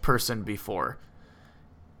fish person before.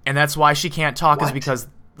 And that's why she can't talk is because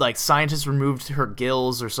like scientists removed her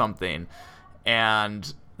gills or something.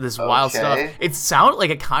 And this wild stuff.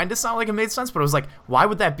 It kind of sounded like it made sense, but it was like, why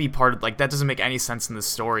would that be part of, like, that doesn't make any sense in the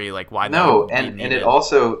story. Like, why? No, and it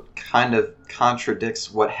also kind of contradicts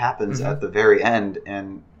what happens at the very end.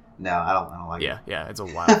 And no, I don't like it. Yeah, it's a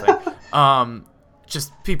wild thing.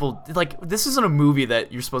 Just people like this isn't a movie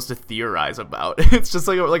that you're supposed to theorize about. It's just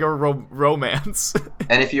like a romance.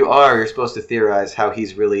 And if you are, you're supposed to theorize how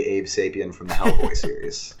he's really Abe Sapien from the Hellboy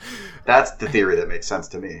series. That's the theory that makes sense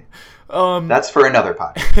to me. That's for another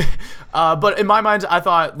podcast. But in my mind, I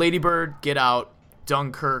thought Lady Bird, Get Out,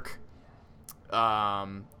 Dunkirk,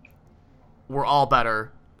 were all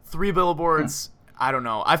better. Three Billboards. I don't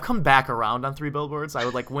know. I've come back around on Three Billboards. I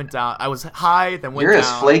went down. I was high, then went You're down.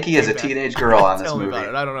 You're as flaky as a back. teenage girl on this Tell me movie. about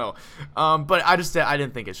it. I don't know. But I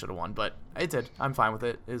didn't think it should have won, but it did. I'm fine with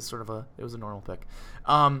it. It was a normal pick.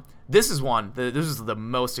 This is one. This is the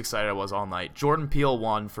most excited I was all night. Jordan Peele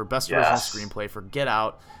won for Best Original Screenplay for Get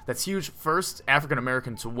Out. That's huge. First African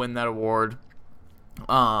American to win that award.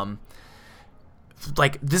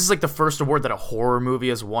 This is like the first award that a horror movie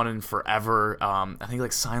has won in forever. I think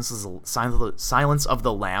like Silence of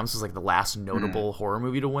the Lambs was like the last notable horror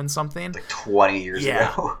movie to win something. Like 20 years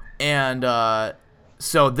ago. And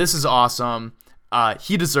so this is awesome.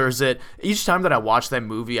 He deserves it. Each time that I watch that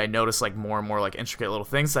movie, I notice like more and more like intricate little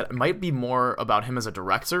things that might be more about him as a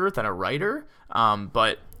director than a writer.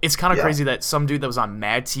 But it's kind of crazy that some dude that was on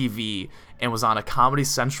Mad TV and was on a Comedy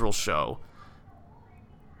Central show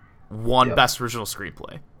won Best Original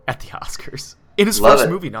Screenplay at the Oscars in his first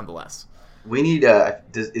movie, nonetheless. We need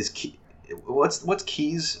what's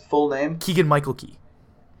Key's full name? Keegan-Michael Key.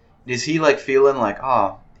 Is he like feeling like,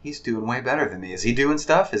 oh, he's doing way better than me? Is he doing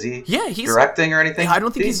stuff? Is he he's directing or anything? I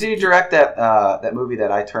don't think did he direct that movie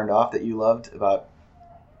that I turned off that you loved about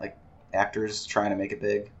like actors trying to make it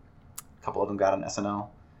big? A couple of them got on SNL.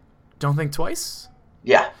 Don't Think Twice?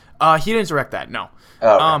 Yeah. He didn't direct that, no.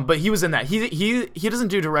 Oh, okay. But he was in that. He doesn't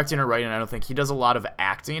do directing or writing, I don't think. He does a lot of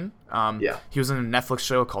acting. He was in a Netflix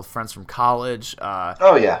show called Friends from College.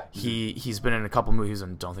 He's been in a couple movies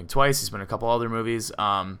and Don't Think Twice. He's been in a couple other movies.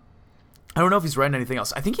 I don't know if he's writing anything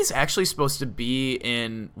else. I think he's actually supposed to be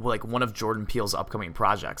in like one of Jordan Peele's upcoming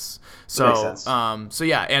projects. So, makes sense. So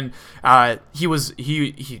yeah, and he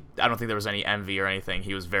I don't think there was any envy or anything.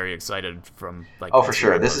 He was very excited from like. Oh, for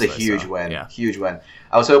sure. This is a huge win. Yeah. Huge win.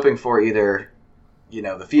 I was hoping for either,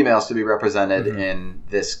 the females to be represented in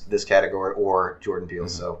this category or Jordan Peele.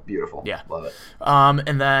 So beautiful. Yeah. Love it.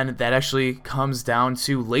 And then that actually comes down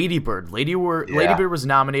to Lady Bird. Lady Bird was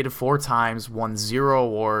nominated 4 times, won 0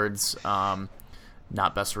 awards.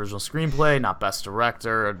 Not Best Original Screenplay, not Best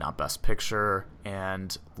Director, not Best Picture,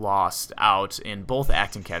 and lost out in both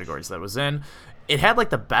acting categories that it was in. It had like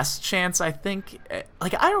the best chance, I think.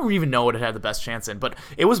 Like I don't even know what it had the best chance in, but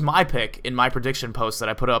it was my pick in my prediction post that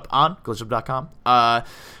I put up on glitchup.com.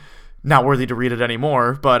 Not worthy to read it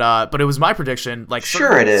anymore, but it was my prediction. Like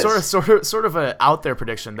it is sort of a out there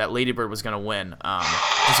prediction that Lady Bird was going to win,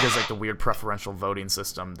 just because like the weird preferential voting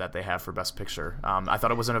system that they have for Best Picture. I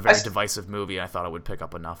thought it wasn't a very divisive movie, and I thought it would pick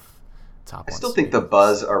up enough. I still think the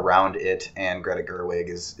buzz around it and Greta Gerwig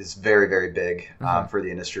is very, very big for the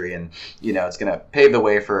industry, and it's going to pave the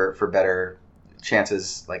way for better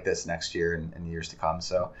chances like this next year and years to come.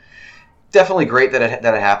 So definitely great that it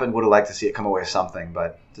happened. Would have liked to see it come away with something,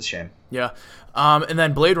 but it's a shame. Yeah, and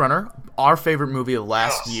then Blade Runner, our favorite movie of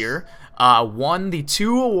last year, won the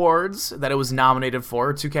 2 awards that it was nominated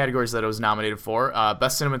for, 2 categories that it was nominated for.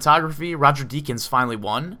 Best Cinematography, Roger Deakins finally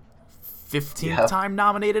won. 15th time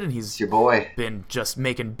nominated, and he's your boy. Been just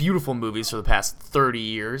making beautiful movies for the past 30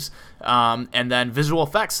 years. And then visual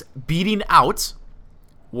effects beating out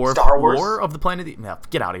Star Wars. War of the Planet of the Apes.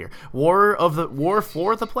 Get out of here. War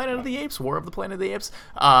for the Planet of the Apes. War of the Planet of the Apes.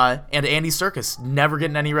 And Andy Serkis never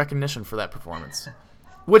getting any recognition for that performance.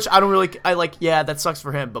 Which I don't really. I like. Yeah, that sucks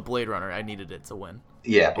for him. But Blade Runner, I needed it to win.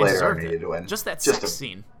 Yeah, Blade Runner needed to win. Just that sex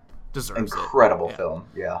scene deserves incredible film.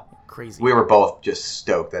 Yeah. Crazy. We were both just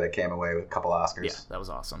stoked that it came away with a couple Oscars. Yeah, that was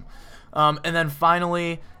awesome. And then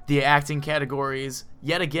finally, the acting categories.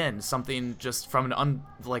 Yet again, something just from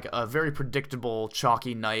a very predictable,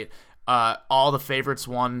 chalky night. All the favorites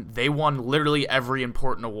won. They won literally every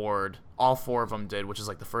important award. All 4 of them did, which is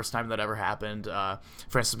like the first time that ever happened.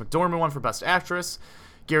 Frances McDormand won for Best Actress.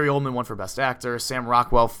 Gary Oldman won for Best Actor. Sam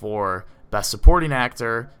Rockwell for Best Supporting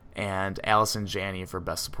Actor. And Allison Janney for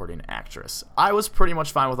Best Supporting Actress. I was pretty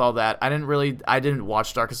much fine with all that. I didn't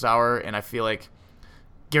watch Darkest Hour, and I feel like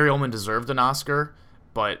Gary Oldman deserved an Oscar,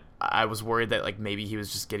 but I was worried that like maybe he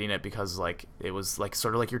was just getting it because like it was like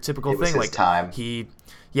sort of like your typical thing. Like time. It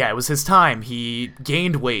was his time. He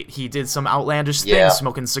gained weight. He did some outlandish things,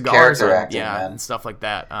 smoking cigars, and stuff like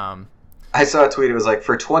that. I saw a tweet. It was like,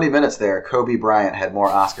 for 20 minutes there, Kobe Bryant had more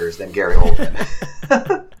Oscars than Gary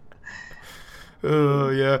Oldman. Oh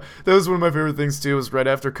yeah, that was one of my favorite things too. Was right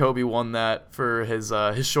after Kobe won that for his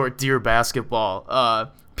short Dear Basketball.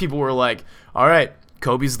 People were like, "All right,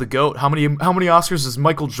 Kobe's the GOAT. How many Oscars does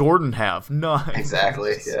Michael Jordan have?" None.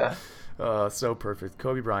 Exactly. Yeah. So perfect.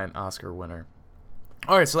 Kobe Bryant, Oscar winner.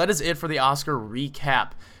 All right, so that is it for the Oscar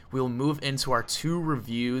recap. We'll move into our 2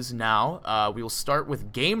 reviews now. We will start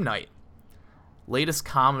with Game Night, latest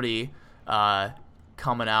comedy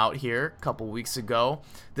coming out here a couple weeks ago.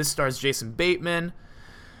 This stars Jason Bateman,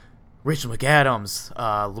 Rachel McAdams,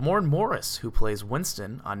 Lamorne Morris, who plays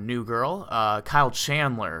Winston on New Girl, Kyle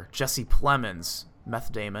Chandler, Jesse Plemons,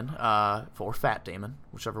 Meth Damon, or Fat Damon,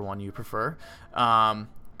 whichever one you prefer.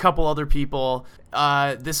 Couple other people.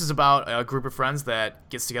 This is about a group of friends that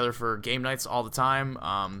gets together for game nights all the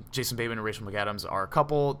time. Jason Bateman and Rachel McAdams are a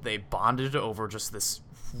couple. They bonded over just this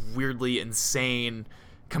weirdly insane,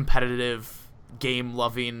 competitive,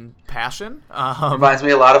 game-loving passion. Reminds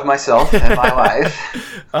me a lot of myself and my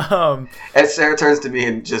life. And Sarah turns to me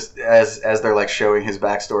and just as they're like showing his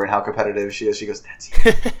backstory and how competitive she is, she goes, "That's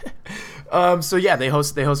you." So yeah, they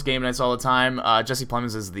host game nights all the time. Jesse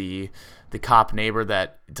Plemons is the cop neighbor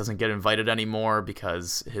that doesn't get invited anymore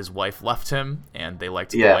because his wife left him and they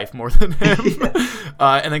liked the wife more than him.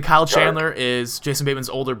 And then Kyle Chandler is Jason Bateman's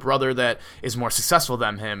older brother that is more successful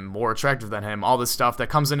than him, more attractive than him, all this stuff that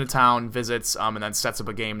comes into town, visits, and then sets up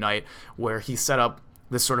a game night where he set up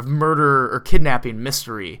this sort of murder or kidnapping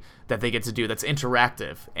mystery that they get to do that's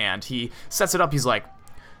interactive. And he sets it up, he's like,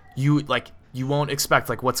 you won't expect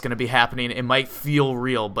like what's going to be happening. It might feel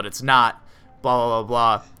real, but it's not, blah, blah, blah,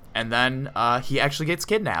 blah. And then he actually gets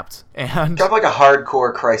kidnapped. And kind of like a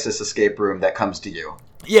hardcore crisis escape room that comes to you.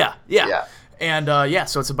 Yeah. And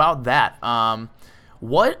so it's about that.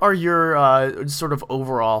 What are your sort of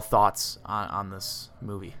overall thoughts on this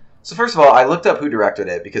movie? So first of all, I looked up who directed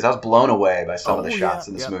it because I was blown away by some of the shots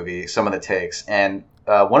in this movie, some of the takes. And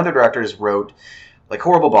one of the directors wrote like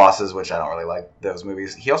Horrible Bosses, which I don't really like those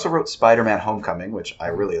movies. He also wrote Spider-Man Homecoming, which I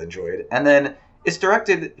really enjoyed. And then it's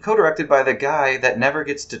co-directed by the guy that never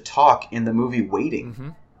gets to talk in the movie Waiting. Mm-hmm.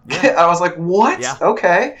 Yeah. I was like, what? Yeah.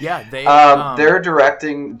 Okay. Yeah, they're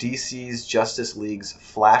directing DC's Justice League's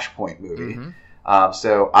Flashpoint movie. Mm-hmm.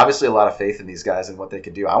 So obviously a lot of faith in these guys and what they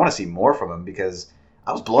could do. I want to see more from them because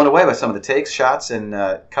I was blown away by some of the takes, shots, and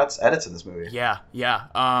edits in this movie. Yeah.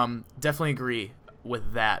 Definitely agree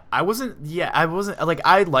with that. I wasn't like,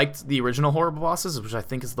 I liked the original Horrible Bosses, which I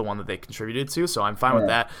think is the one that they contributed to, so I'm fine with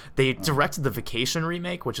that. They directed the Vacation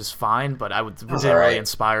remake, which is fine, but didn't really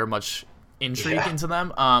inspire much intrigue into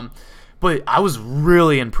them. But I was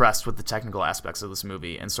really impressed with the technical aspects of this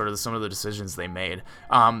movie and sort of some of the decisions they made.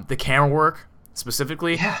 The camera work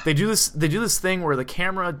specifically, they do this thing where the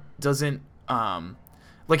camera doesn't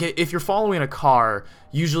like if you're following a car,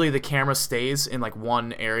 usually the camera stays in like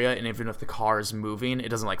one area, and even if the car is moving, it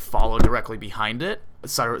doesn't like follow directly behind it.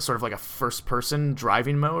 It's sort of like a first-person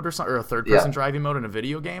driving mode or something, or a third-person driving mode in a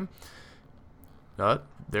video game.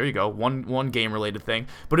 There you go, one game-related thing.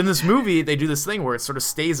 But in this movie, they do this thing where it sort of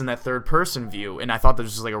stays in that third-person view, and I thought that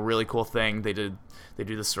was just like a really cool thing. They do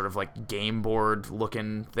this sort of like game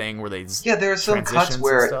board-looking thing where they there are some cuts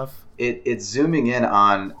where it's zooming in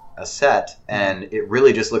on a set, and it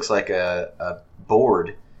really just looks like a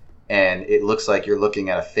board, and it looks like you're looking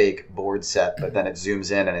at a fake board set, but then it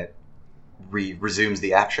zooms in and it resumes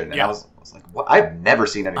the action. And I was like, what? I've never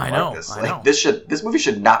seen anything like this. Like this movie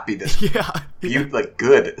should not be this like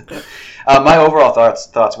good. My overall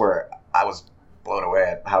thoughts were I was blown away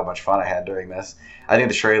at how much fun I had during this. I think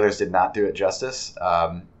the trailers did not do it justice.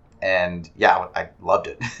 And I loved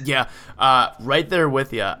it. Right there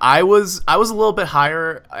with you. I was a little bit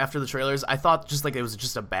higher after the trailers. I thought just like it was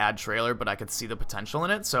just a bad trailer, but I could see the potential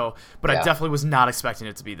in it. I definitely was not expecting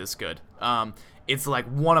it to be this good. It's like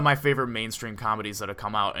one of my favorite mainstream comedies that have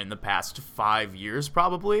come out in the past 5 years,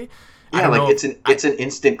 probably. It's an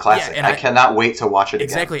instant classic. I cannot wait to watch it again.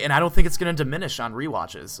 Exactly, and I don't think it's going to diminish on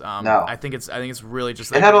rewatches. No, I think it's really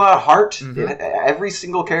just. It had a lot of heart. Mm-hmm. Every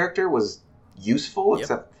single character was useful,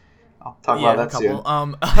 except. I'll talk about that soon.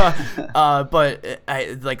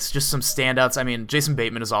 But like just some standouts. I mean, Jason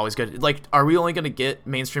Bateman is always good. Like, are we only going to get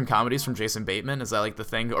mainstream comedies from Jason Bateman? Is that like the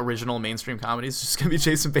thing? Original mainstream comedies just going to be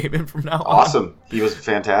Jason Bateman from now on? Awesome. He was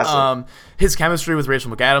fantastic. His chemistry with Rachel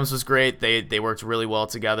McAdams was great. They worked really well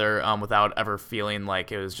together without ever feeling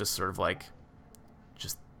like it was just sort of like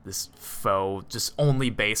just this faux, just only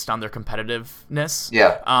based on their competitiveness.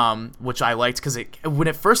 Which I liked because when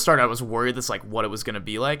it first started, I was worried this like what it was going to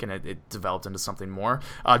be like, and it developed into something more.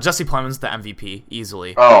 Jesse Plemons, the MVP,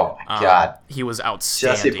 easily. Oh my god, he was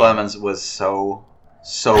outstanding. Jesse Plemons was so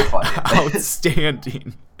funny.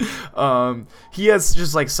 Outstanding. He has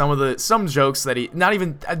just like some jokes that they're not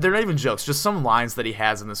even jokes, just some lines that he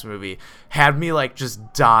has in this movie had me like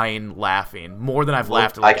just dying laughing more than I've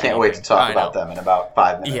laughed at I can't wait to talk about them in about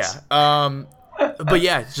 5 minutes. But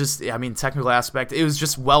just technical aspect, it was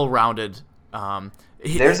just well-rounded.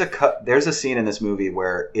 There's a scene in this movie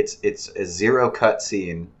where it's a zero cut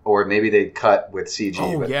scene, or maybe they cut with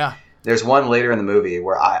CG. There's one later in the movie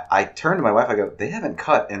where I turned to my wife, I go, they haven't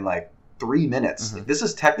cut in like 3 minutes. Like, this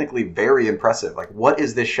is technically very impressive. Like, what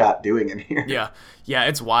is this shot doing in here? Yeah,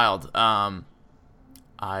 it's wild. I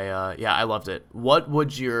loved it. What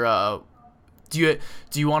would your do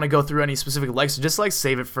you want to go through any specific likes? Just like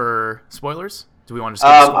save it for spoilers. Do we want to?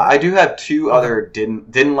 I do have two other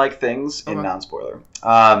didn't like things in non-spoiler.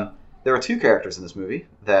 There were two characters in this movie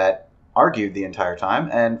that argued the entire time,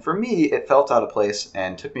 and for me, it felt out of place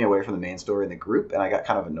and took me away from the main story in the group, and I got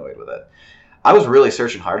kind of annoyed with it. I was really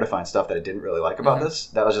searching hard to find stuff that I didn't really like about this.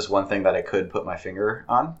 That was just one thing that I could put my finger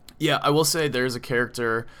on. Yeah, I will say there's a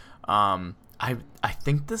character. I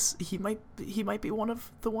think he might be one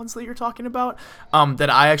of the ones that you're talking about. That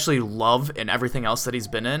I actually love in everything else that he's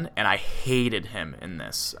been in, and I hated him in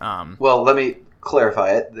this. Well, let me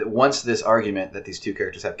clarify it. Once this argument that these two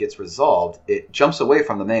characters have gets resolved, it jumps away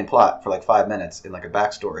from the main plot for like 5 minutes in like a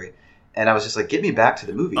backstory, and I was just like, get me back to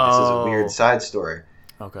the movie. This is a weird side story.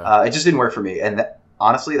 Okay. It just didn't work for me, and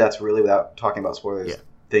honestly, that's really, without talking about spoilers,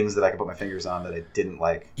 things that I could put my fingers on that I didn't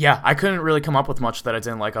like. Yeah, I couldn't really come up with much that I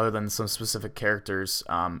didn't like other than some specific characters.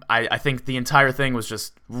 I think the entire thing was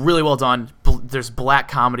just really well done. There's black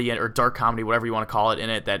comedy or dark comedy, whatever you want to call it, in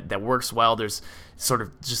it that works well. There's sort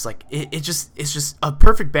of just like it's just a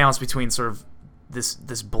perfect balance between sort of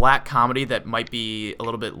this black comedy that might be a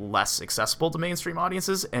little bit less accessible to mainstream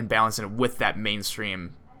audiences and balancing it with that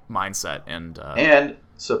mainstream mindset and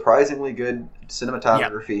surprisingly good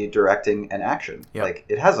cinematography, directing, and action. Like,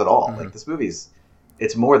 it has it all. Like, this movie's,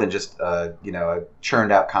 it's more than just a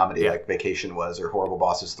churned out comedy like Vacation was, or Horrible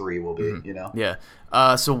Bosses 3 will be. Yeah.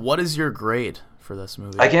 So what is your grade for this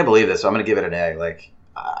movie? I can't believe this, so I'm going to give it an A. Like,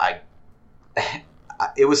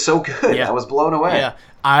 it was so good. I was blown away. Yeah.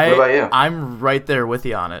 What about you? I'm right there with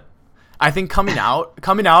you on it. I think coming out,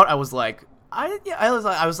 I was like, I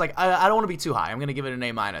was like, I don't want to be too high. I'm gonna give it an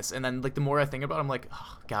A minus. And then like the more I think about it, I'm like,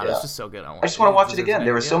 oh god, it's just so good. I just want to watch it again.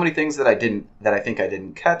 There were so many things that I think I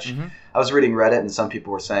didn't catch. I was reading Reddit, and some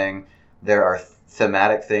people were saying there are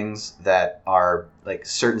thematic things that are like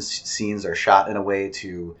certain scenes are shot in a way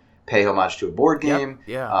to pay homage to a board game.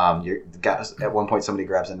 At one point, somebody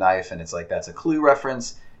grabs a knife, and it's like that's a Clue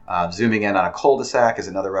reference. Zooming in on a cul-de-sac is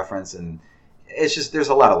another reference, and it's just, there's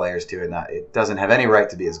a lot of layers to it, and it doesn't have any right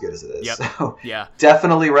to be as good as it is. So,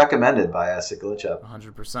 definitely recommended by Glitchup.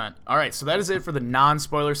 100%. All right, so that is it for the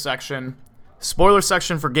non-spoiler section. Spoiler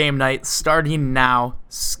section for Game Night, starting now.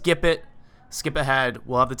 Skip it. Skip ahead.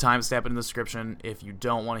 We'll have the timestamp in the description if you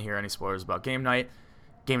don't want to hear any spoilers about Game Night.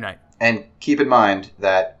 Game Night. And keep in mind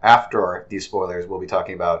that after these spoilers, we'll be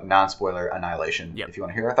talking about non-spoiler Annihilation. If you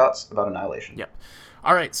want to hear our thoughts about Annihilation.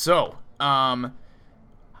 All right, so...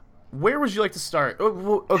 where would you like to start?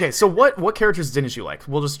 Okay, so what characters didn't you like?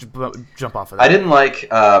 We'll just jump off of that. I didn't like.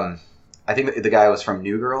 I think the guy was from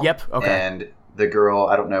New Girl. Yep. Okay. And the girl,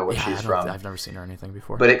 I don't know what she's from. I've never seen her or anything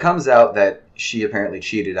before. But it comes out that she apparently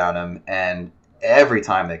cheated on him, and every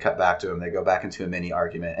time they cut back to him, they go back into a mini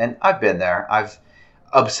argument. And I've been there. I've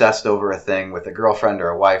obsessed over a thing with a girlfriend or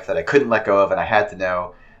a wife that I couldn't let go of, and I had to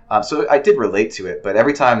know. So I did relate to it, but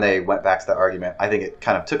every time they went back to that argument, I think it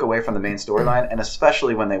kind of took away from the main storyline, and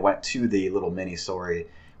especially when they went to the little mini story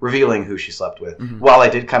revealing who she slept with. While I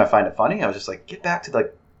did kind of find it funny, I was just like, get back to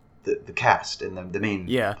like the cast and the main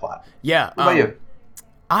plot. Yeah. What about you?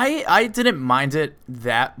 I didn't mind it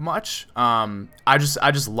that much. I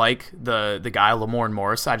just like the guy Lamorne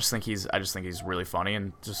Morris. I just think he's really funny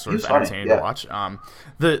and just sort of entertaining to watch.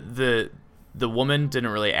 The woman didn't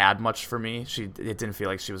really add much for me. It didn't feel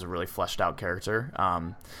like she was a really fleshed out character.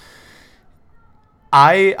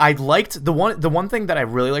 I liked the one thing that I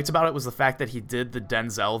really liked about it was the fact that he did the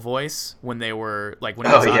Denzel voice when he was on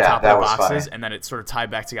top of the boxes, and then it sort of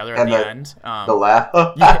tied back together at the end. The laugh.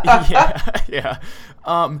 Yeah.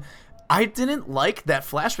 I didn't like that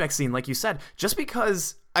flashback scene, like you said, just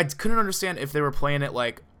because I couldn't understand if they were playing it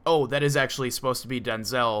like, oh, that is actually supposed to be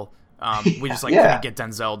Denzel. We just couldn't get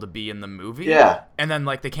Denzel to be in the movie. And then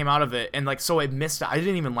like they came out of it and like so I missed it. I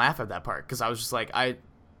didn't even laugh at that part because I was just like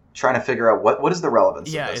trying to figure out what is the relevance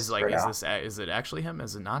of this is it actually him?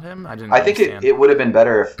 Is it not him? I think it would have been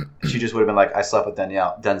better if she just would have been like, I slept with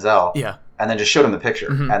Denzel. Yeah. And then just showed him the picture.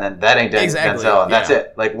 And then that ain't Denzel and that's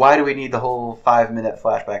it. Like, why do we need the whole 5-minute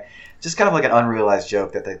flashback? Just kind of like an unrealized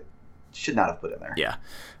joke that they should not have put in there. Yeah.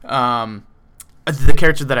 The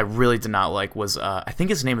character that I really did not like was, I think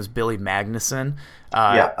his name is Billy Magnuson.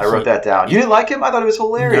 I wrote that down. You didn't like him? I thought he was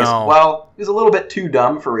hilarious. No. Well, he was a little bit too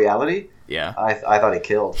dumb for reality. Yeah. I thought he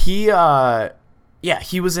killed. Yeah,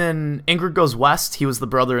 he was in Ingrid Goes West. He was the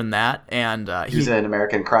brother in that, and he was in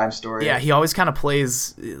American Crime Story. Yeah, he always kind of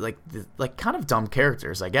plays like kind of dumb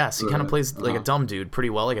characters, I guess. He kind of plays like a dumb dude pretty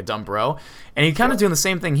well, like a dumb bro. And he's kind of doing the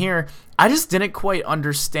same thing here. I just didn't quite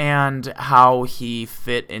understand how he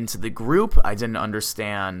fit into the group. I didn't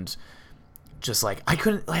understand. Just like I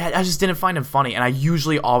just didn't find him funny, and I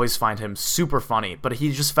usually always find him super funny, but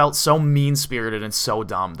he just felt so mean-spirited and so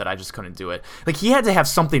dumb that I just couldn't do it. Like, he had to have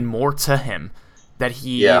something more to him, that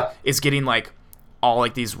he is getting like all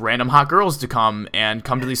like these random hot girls to come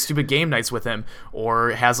to these stupid game nights with him,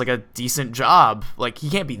 or has like a decent job. Like,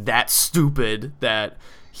 he can't be that stupid that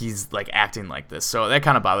he's like acting like this. So that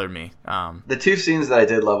kind of bothered me. The two scenes that I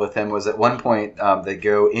did love with him was at one point they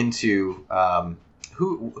go into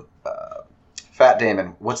Fat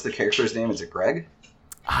Damon. What's the character's name? Is it Greg?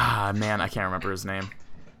 Man, I can't remember his name.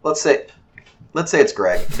 Let's say it's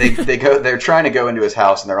Greg. They're trying to go into his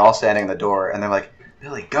house, and they're all standing in the door, and they're like,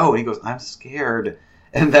 Billy, go. And he goes, I'm scared.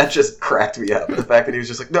 And that just cracked me up. The fact that he was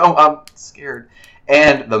just like, no, I'm scared.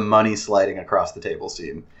 And the money sliding across the table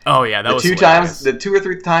scene. Oh yeah, that was the 2 or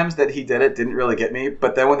 3 times that he did it didn't really get me.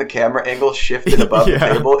 But then when the camera angle shifted above the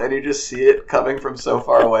table and you just see it coming from so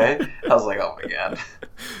far away, I was like, oh my god.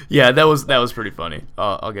 Yeah, that was pretty funny.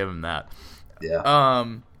 I'll give him that. Yeah.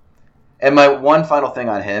 And my one final thing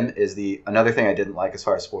on him is another thing I didn't like as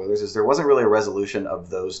far as spoilers is there wasn't really a resolution of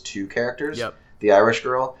those two characters. Yep. The Irish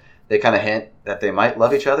girl, they kind of hint that they might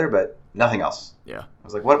love each other, but nothing else. Yeah. I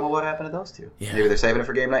was like, what happened to those two? Yeah. Maybe they're saving it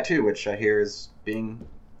for game night 2, which I hear is being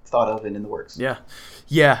thought of and in the works. Yeah.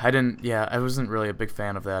 I wasn't really a big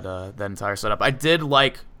fan of that entire setup. I did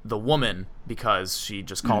like the woman because she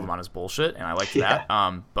just called him on his bullshit, and I liked that.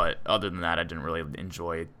 But other than that, I didn't really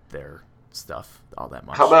enjoy their stuff all that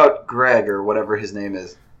much. How about Greg, or whatever his name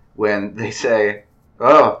is, when they say,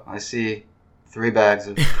 oh, I see 3 bags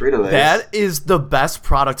of Frito-Lays. That is the best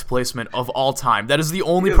product placement of all time. That is the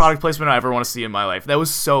only product placement I ever want to see in my life. That was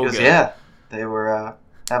so good. Yeah, they were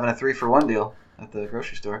having a 3-for-1 deal at the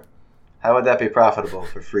grocery store. How would that be profitable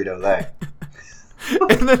for Frito-Lay?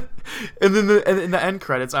 and then in the end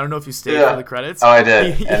credits, I don't know if you stayed for the credits. Oh, I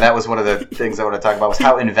did. And that was one of the things I want to talk about was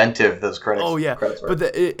how inventive those credits were.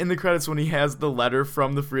 But in the credits when he has the letter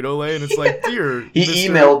from the Frito-Lay and it's like, dear... He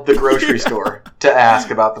emailed the grocery store to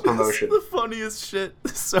ask about the promotion. It's the funniest shit.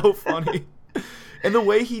 So funny. And the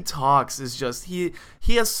way he talks is just... He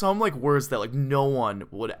has some like words that like no one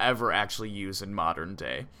would ever actually use in modern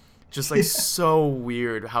day. Just like so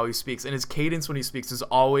weird how he speaks, and his cadence when he speaks is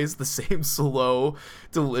always the same slow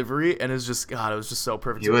delivery, and it's just God, it was just so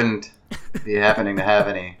perfect. You wouldn't be happening to have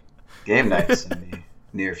any game nights in the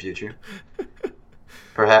near future,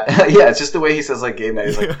 perhaps. Yeah, it's just the way he says like game night.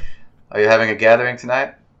 He's like, "Are you having a gathering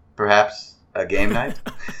tonight? Perhaps a game night."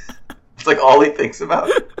 It's like all he thinks about.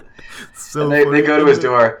 So and they go to his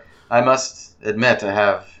door. I must admit, I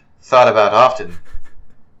have thought about often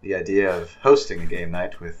the idea of hosting a game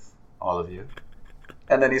night with all of you.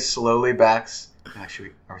 And then he slowly backs.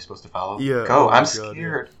 Actually, are we supposed to follow? Yeah. Go. I'm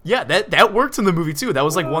scared. Yeah, that worked in the movie too. That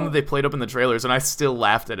was like one that they played up in the trailers, and I still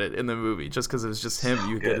laughed at it in the movie just because it was just him.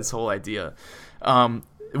 You get his whole idea.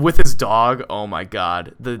 With his dog, oh my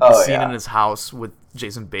god. The scene in his house with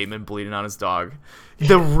Jason Bateman bleeding on his dog.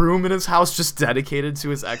 The room in his house just dedicated to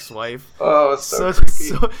his ex-wife. Oh, it's so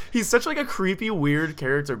creepy. He's such like a creepy, weird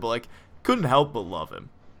character, but like couldn't help but love him.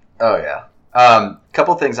 Oh, yeah.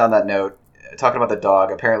 Couple things on that note. Talking about the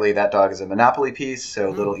dog, apparently that dog is a Monopoly piece, so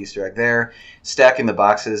a little Easter egg there. Stacking the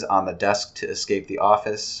boxes on the desk to escape the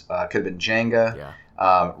office. Could have been Jenga.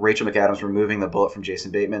 Yeah. Rachel McAdams removing the bullet from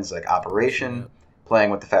Jason Bateman's like operation. Yeah. Playing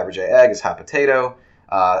with the Fabergé egg is hot potato.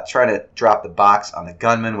 Trying to drop the box on the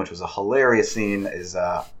gunman, which was a hilarious scene, is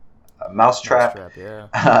a mousetrap. Yeah.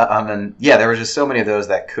 And there were just so many of those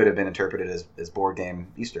that could have been interpreted as board game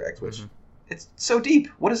Easter eggs, which it's so deep.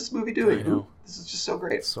 What is this movie doing? I know. This is just so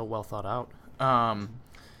great. It's so well thought out.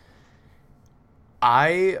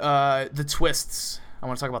 The twists. I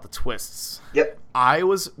want to talk about the twists. Yep. I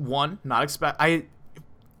was not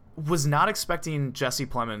expecting Jesse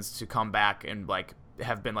Plemons to come back and like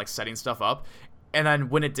have been like setting stuff up. And then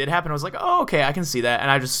when it did happen, I was like, oh, okay, I can see that.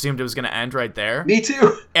 And I just assumed it was going to end right there. Me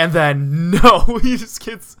too. And then, no, he just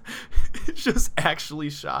gets just actually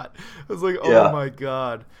shot. I was like, oh my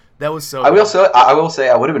God. That was so I will say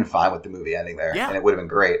I would have been fine with the movie ending there. Yeah. And it would have been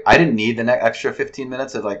great. I didn't need the extra 15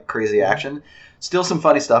 minutes of like crazy action. Still some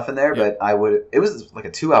funny stuff in there, but it was like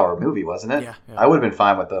a 2-hour movie, wasn't it? Yeah. I would have been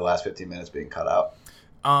fine with the last 15 minutes being cut out.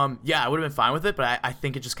 I would have been fine with it, but I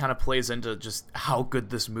think it just kind of plays into just how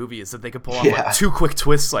good this movie is that they could pull off like 2 quick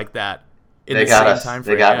twists like that in the same time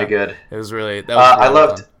frame. They got me good. It was really. I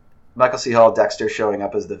loved Michael C. Hall, Dexter showing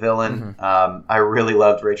up as the villain. I really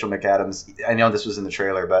loved Rachel McAdams. I know this was in the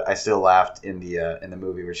trailer, but I still laughed in the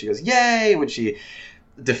movie where she goes, "Yay!" when she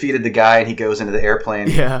defeated the guy and he goes into the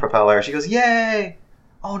airplane propeller. She goes, "Yay!"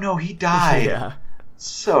 Oh no, he died. Yeah.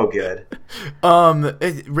 So good.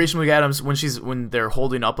 Rachel McAdams when they're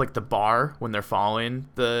holding up like the bar when they're following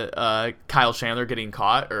the Kyle Chandler getting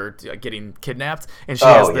caught or getting kidnapped, and she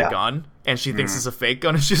has the gun and she thinks it's a fake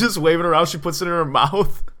gun and she's just waving around. She puts it in her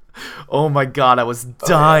mouth. Oh my god, I was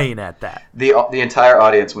dying at that. The entire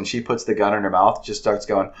audience, when she puts the gun in her mouth, just starts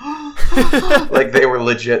going like they were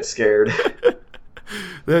legit scared.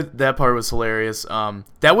 That part was hilarious.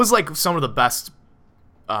 That was like some of the best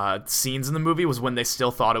scenes in the movie was when they still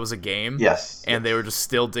thought it was a game. Yes. And they were just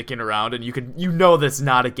still dicking around, and you know that's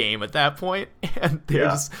not a game at that point, and they're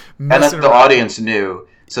just messing and the around. audience knew,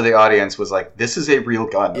 so the audience was like, "This is a real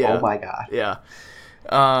gun." Yeah. Oh my god. Yeah.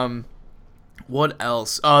 What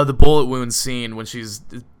else? The bullet wound scene when she's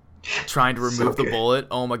trying to remove the bullet.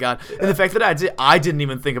 Oh my god. Yeah. And the fact that I didn't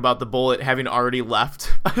even think about the bullet having already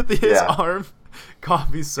left his arm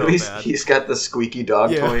caught me so bad. He's got the squeaky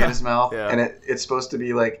dog toy in his mouth, and it's supposed to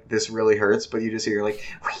be like, this really hurts, but you just hear like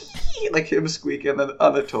him squeaking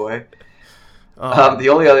on the toy. The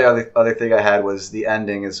only other thing I had was the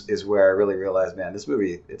ending is where I really realized, man, this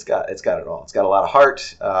movie, it's got it all. It's got a lot of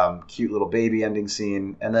heart, cute little baby ending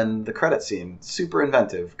scene, and then the credit scene, super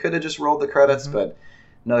inventive. Could have just rolled the credits, but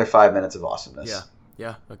another 5 minutes of awesomeness.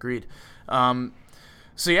 Yeah, agreed.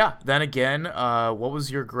 So yeah, then again, what was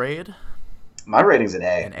your grade? My rating's an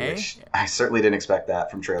A. An A? Which I certainly didn't expect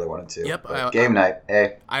that from trailer 1 and 2. Yep. Game night,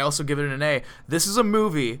 A. I also give it an A. This is a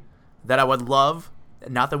movie that I would love,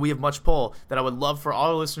 not that we have much pull, that I would love for all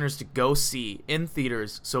our listeners to go see in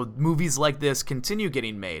theaters so movies like this continue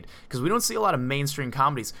getting made. Because we don't see a lot of mainstream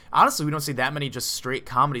comedies. Honestly, we don't see that many just straight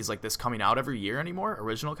comedies like this coming out every year anymore,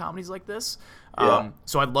 original comedies like this.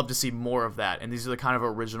 So I'd love to see more of that. And these are the kind of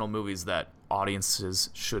original movies that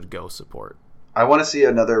audiences should go support. I want to see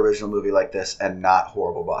another original movie like this and not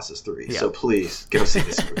Horrible Bosses 3. Yeah. So please, go see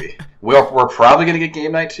this movie. We're probably going to get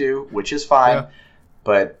Game Night 2, which is fine.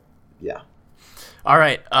 But, yeah. All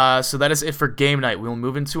right. So that is it for Game Night. We'll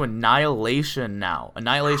move into Annihilation now.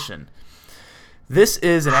 Annihilation. This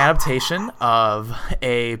is an adaptation of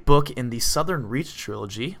a book in the Southern Reach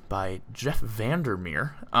trilogy by Jeff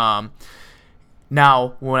Vandermeer.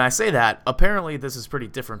 Now, when I say that, apparently this is pretty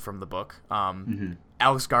different from the book.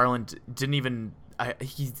 Alex Garland didn't even...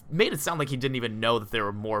 he made it sound like he didn't even know that there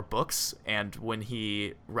were more books, and when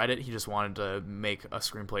he read it, he just wanted to make a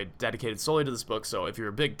screenplay dedicated solely to this book. So if you're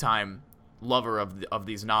a big-time lover of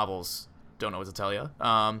these novels, don't know what to tell you.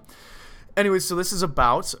 Anyways, so this is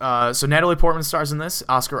about... so Natalie Portman stars in this.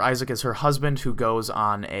 Oscar Isaac is her husband, who goes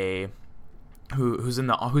on a... who's in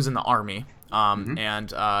the army.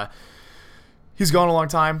 And... he's gone a long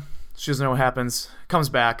time. She doesn't know what happens. Comes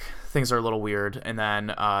back. Things are a little weird. And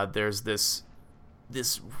then there's this,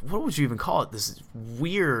 what would you even call it? This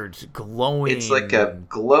weird glowing... It's like a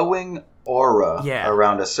glowing aura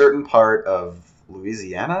around a certain part of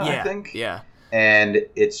Louisiana, I think. Yeah. And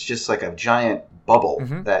it's just like a giant bubble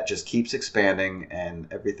that just keeps expanding, and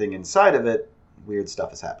everything inside of it, weird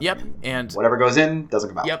stuff is happening. Yep, and whatever goes in doesn't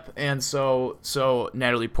come out. Yep, and so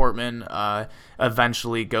Natalie Portman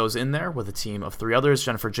eventually goes in there with a team of 3 others.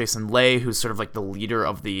 Jennifer Jason Leigh, who's sort of like the leader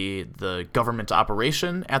of the government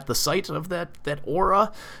operation at the site of that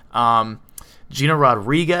aura. Gina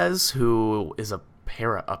Rodriguez, who is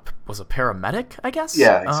was a paramedic, I guess.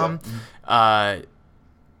 Yeah, I think so.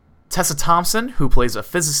 Tessa Thompson, who plays a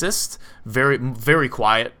physicist, very very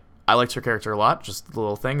quiet. I liked her character a lot, just a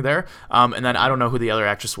little thing there. And then I don't know who the other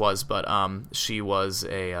actress was, but she was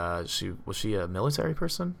was she a military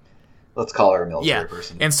person? Let's call her a military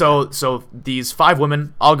person. And so these 5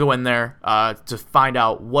 women all go in there to find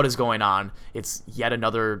out what is going on. It's yet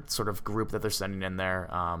another sort of group that they're sending in there,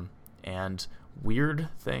 and weird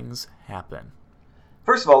things happen.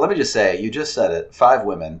 First of all, let me just say, you just said it, 5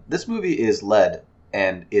 women. This movie is led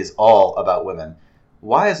and is all about women.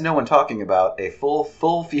 Why is no one talking about a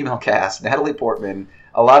full female cast? Natalie Portman,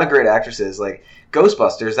 a lot of great actresses. Like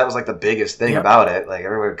Ghostbusters, that was like the biggest thing about it. Like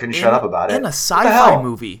everyone couldn't shut up about it. And a sci-fi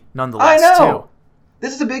movie, nonetheless. I know. Too.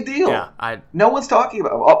 This is a big deal. Yeah, no one's talking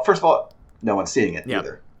about. Well, first of all, no one's seeing it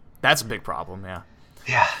either. That's a big problem. Yeah.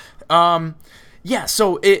 Yeah. Yeah.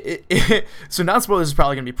 So so non-spoilers is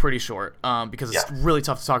probably gonna be pretty short because it's really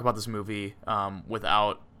tough to talk about this movie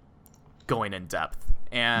without going in depth.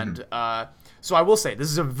 And so I will say,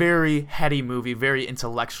 this is a very heady movie, very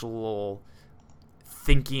intellectual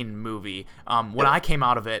thinking movie. When I came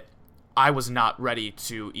out of it, I was not ready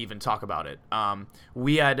to even talk about it.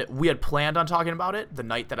 We had planned on talking about it the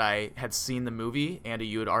night that I had seen the movie. Andy,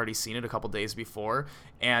 you had already seen it a couple days before,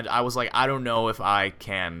 and I was like, I don't know if I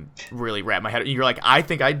can really wrap my head. You're like, I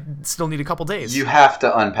think I still need a couple days. You have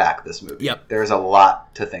to unpack this movie. Yep. There's a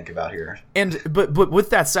lot to think about here. And but with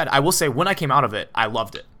that said, I will say when I came out of it, I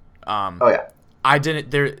loved it. Oh yeah. I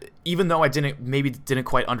didn't there, even though I didn't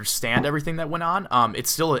quite understand everything that went on. It's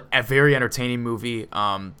still a very entertaining movie.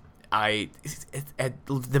 At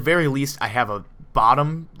the very least, I have a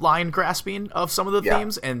bottom line grasping of some of the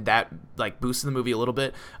themes, and that like boosted the movie a little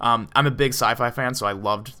bit. I'm a big sci-fi fan, so I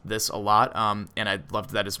loved this a lot. And I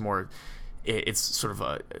loved that it's sort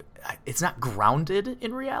of it's not grounded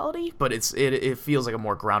in reality, but it feels like a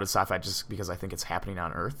more grounded sci-fi just because I think it's happening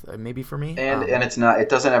on Earth, maybe for me. And it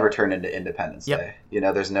doesn't ever turn into Independence Day.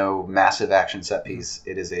 There's no massive action set piece.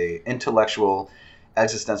 It is a intellectual,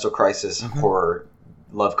 existential crisis horror.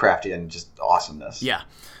 Lovecraftian just awesomeness. Yeah.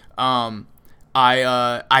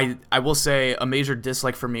 I will say a major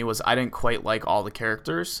dislike for me was I didn't quite like all the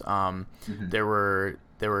characters. There were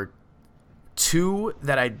two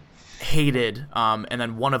that I hated, and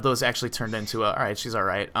then one of those actually turned into all right, she's all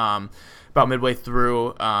right. About midway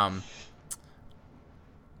through, and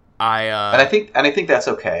I think that's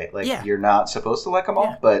okay. You're not supposed to like them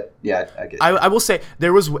all, but I get it. I will say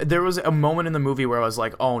there was a moment in the movie where I was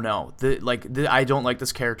like, oh no, I don't like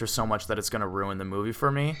this character so much that it's gonna ruin the movie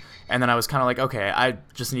for me. And then I was kind of like, okay, I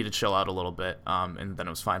just need to chill out a little bit. And then it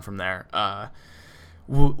was fine from there.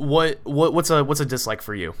 What's a dislike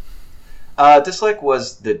for you? Dislike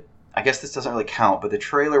was I guess this doesn't really count, but the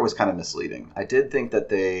trailer was kind of misleading. I did think that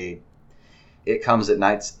It Comes at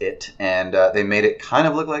Night's It, and they made it kind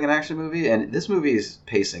of look like an action movie, and this movie's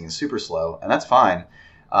pacing is super slow, and that's fine.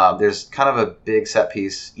 There's kind of a big set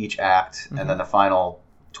piece each act, and then the final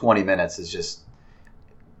 20 minutes is just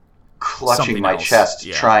clutching Something my else. chest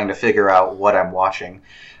trying to figure out what I'm watching.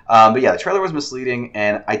 But the trailer was misleading,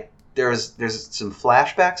 and there's some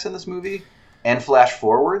flashbacks in this movie, and flash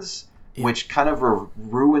forwards, which kind of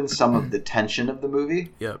ruin some of the tension of the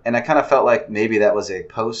movie. Yep. And I kind of felt like maybe that was a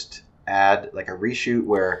post-ad, like a reshoot,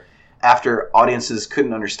 where after audiences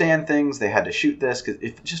couldn't understand things, they had to shoot this because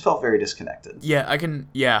it just felt very disconnected. Yeah, I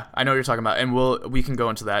know what you're talking about, and we can go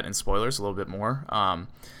into that in spoilers a little bit more.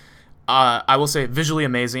 I will say visually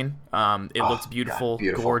amazing. It looked beautiful,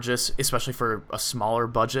 gorgeous, especially for a smaller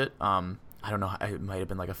budget. I don't know, it might have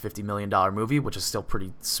been like a $50 million movie, which is still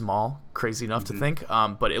pretty small, crazy enough to think.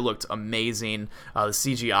 But it looked amazing. The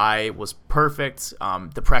CGI was perfect.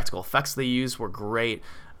 The practical effects they used were great.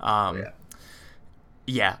 I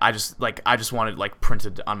just wanted like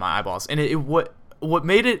printed on my eyeballs. And what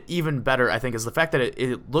made it even better, I think, is the fact that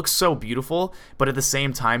it looks so beautiful, but at the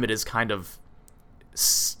same time, it is kind of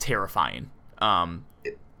terrifying. And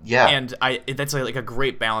that's like a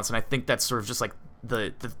great balance. And I think that's sort of just like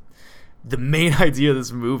the main idea of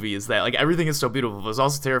this movie is that like everything is so beautiful, but it's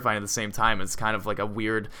also terrifying at the same time. It's kind of like a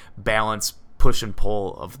weird balance, push and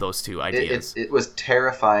pull of those two ideas. It was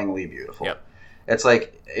terrifyingly beautiful. Yep. It's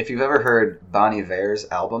like if you've ever heard Bon Iver's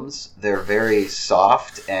albums, they're very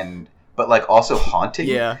soft but like also haunting.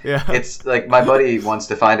 Yeah. It's like my buddy once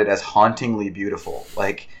defined it as hauntingly beautiful.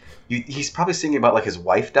 Like he's probably singing about like his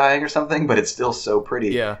wife dying or something, but it's still so pretty.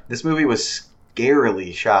 Yeah. This movie was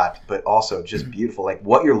scarily shot, but also just beautiful. Like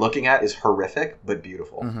what you're looking at is horrific, but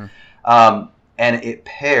beautiful. And it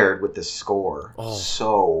paired with the score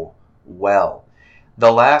so well. The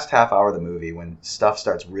last half hour of the movie, when stuff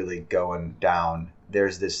starts really going down,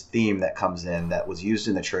 there's this theme that comes in that was used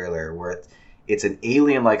in the trailer where it's an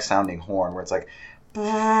alien-like sounding horn where it's like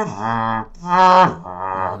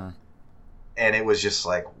and it was just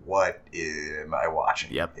like, what am I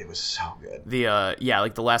watching? Yep. It was so good.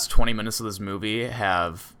 Like the last 20 minutes of this movie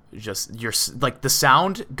have just the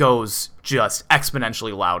sound goes just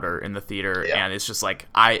exponentially louder in the theater, and it's just like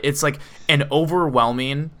it's like an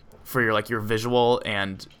overwhelming for your visual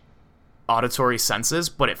and auditory senses,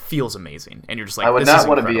 but it feels amazing, and you're just like, I would not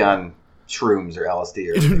want to be on shrooms or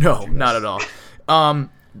LSD or no, not at all. And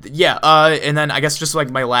then I guess just like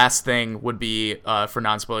my last thing would be for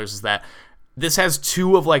non-spoilers is that this has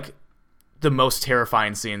two of like the most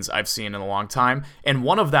terrifying scenes I've seen in a long time, and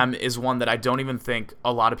one of them is one that I don't even think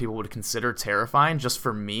a lot of people would consider terrifying. Just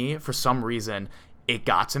for me, for some reason, it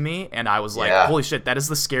got to me, and I was like, holy shit, that is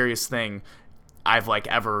the scariest thing I've like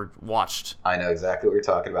ever watched. I know exactly what you're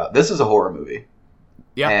talking about. This is a horror movie.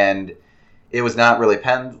 Yeah. And it was not really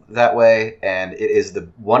penned that way, and it is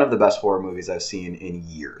one of the best horror movies I've seen in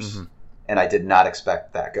years. And I did not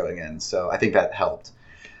expect that going in, so I think that helped.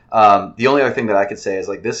 The only other thing that I could say is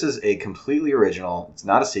like this is a completely original. It's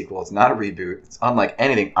not a sequel. It's not a reboot. It's unlike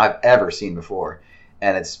anything I've ever seen before,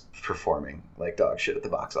 and it's performing like dog shit at the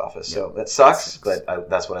box office. Yep. So that sucks, but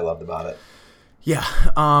that's what I loved about it. Yeah.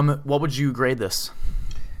 What would you grade this?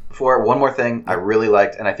 Before, one more thing I really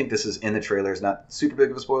liked, and I think this is in the trailer. It's not super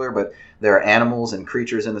big of a spoiler, but there are animals and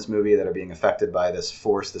creatures in this movie that are being affected by this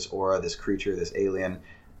force, this aura, this creature, this alien,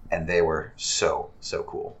 and they were so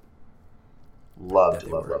cool. Loved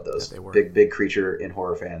those. Big creature in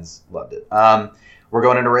horror fans loved it. We're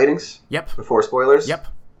going into ratings. Yep. Before spoilers. Yep.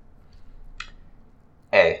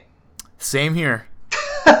 A. Same here.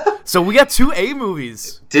 So we got 2 A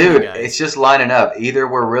movies. Dude, it's just lining up. Either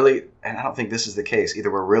we're really, and I don't think this is the case, either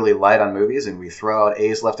we're really light on movies and we throw out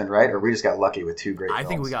A's left and right, or we just got lucky with 2 great films. I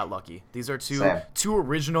think we got lucky. These are two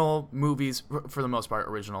original movies, for the most part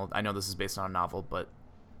original. I know this is based on a novel, but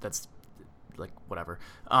that's like whatever.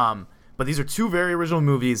 But these are 2 very original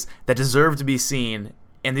movies that deserve to be seen,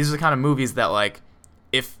 and these are the kind of movies that, like,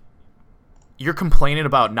 if you're complaining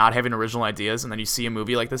about not having original ideas and then you see a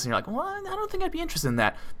movie like this and you're like, well, I don't think I'd be interested in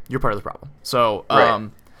that, you're part of the problem. So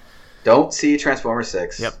right. Don't see Transformers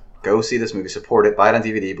 6. Yep. Go see this movie. Support it. Buy it on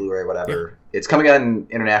DVD, Blu-ray, whatever. Yep. It's coming out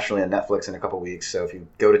internationally on Netflix in a couple weeks, so if you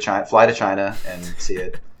go to China, fly to China and see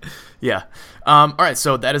it. Yeah. All right,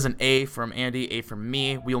 so that is an A from Andy, A from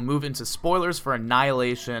me. We'll move into spoilers for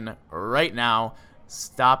Annihilation right now.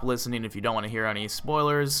 Stop listening if you don't want to hear any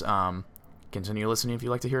spoilers. Continue listening if you'd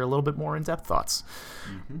like to hear a little bit more in-depth thoughts.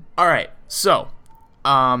 Mm-hmm. All right, so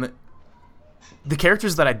the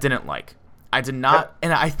characters that I didn't like. I did not,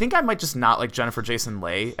 and I think I might just not like Jennifer Jason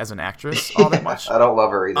Leigh as an actress all that much. I don't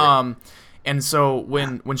love her either. And so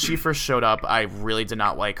when she first showed up, I really did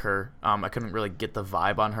not like her. I couldn't really get the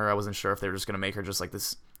vibe on her. I wasn't sure if they were just going to make her just like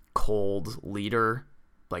this cold leader,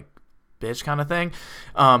 like bitch kind of thing.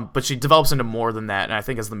 But she develops into more than that. And I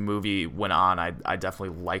think as the movie went on, I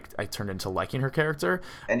definitely I turned into liking her character.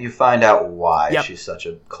 And you find out why she's such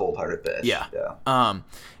a cold-hearted bitch. Yeah.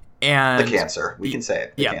 And the cancer. We can say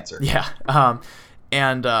it. The cancer. Yeah.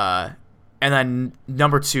 And then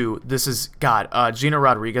number 2, this is Gina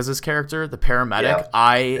Rodriguez's character, the paramedic. Yep.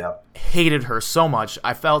 I hated her so much.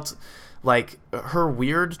 I felt like her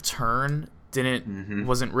weird turn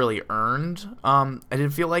wasn't really earned. I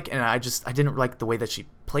didn't feel like, and I didn't like the way that she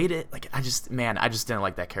played it. Like I just didn't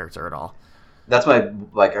like that character at all. That's my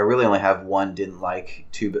I really only have one didn't like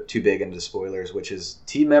too big into spoilers, which is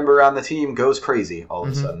team member on the team goes crazy all of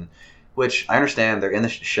a sudden, which I understand they're in the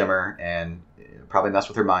shimmer and probably messed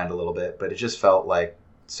with her mind a little bit, but it just felt like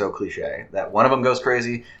so cliche that one of them goes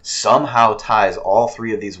crazy, somehow ties all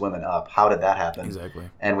 3 of these women up. How did that happen? Exactly.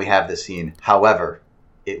 And we have this scene. However,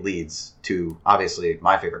 it leads to obviously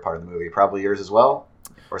my favorite part of the movie, probably yours as well,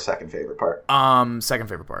 or second favorite part. Second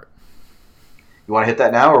favorite part. You want to hit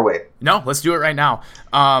that now or wait? No, let's do it right now.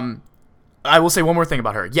 I will say one more thing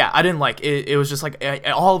about her. Yeah, I didn't like it. It was just like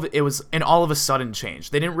it was an all of a sudden change.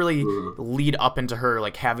 They didn't really lead up into her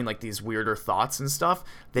like having like these weirder thoughts and stuff.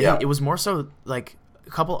 It was more so like a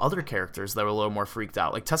couple other characters that were a little more freaked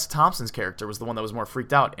out. Like Tessa Thompson's character was the one that was more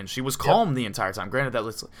freaked out, and she was calm the entire time. Granted, that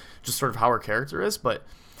was just sort of how her character is, but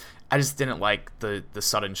I just didn't like the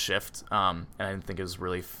sudden shift, and I didn't think it was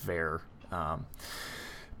really fair.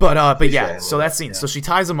 But yeah, so that scene. Yeah. So she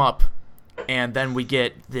ties him up, and then we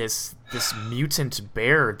get this mutant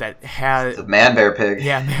bear that has the man bear pig.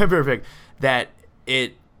 Yeah, man bear pig. That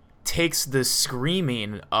it takes the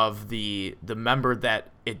screaming of the member that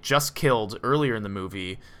it just killed earlier in the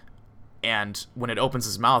movie, and when it opens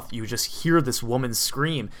his mouth, you just hear this woman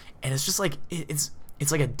scream, and it's just like it's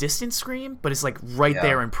like a distant scream, but it's like right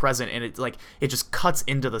there and present, and it just cuts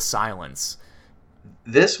into the silence.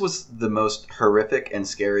 This was the most horrific and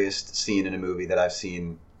scariest scene in a movie that I've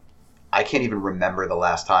seen. I can't even remember the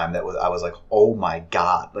last time I was like, oh my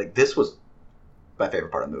God. Like, this was my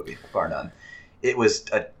favorite part of the movie, bar none. It was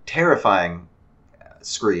a terrifying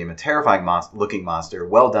scream, a terrifying looking monster,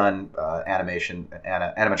 well done animation,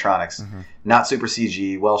 animatronics, not super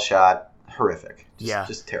CG, well shot, horrific.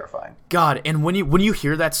 Just terrifying. God, and when you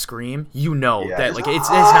hear that scream, you know that like it's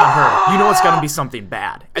not her. You know it's gonna be something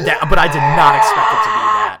bad. But I did not expect it to be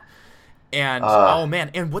that. And oh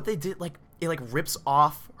man, and what they did, like it like rips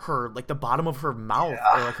off her like the bottom of her mouth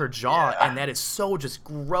or like her jaw, and that is so just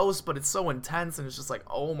gross, but it's so intense, and it's just like,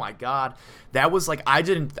 oh my God, that was like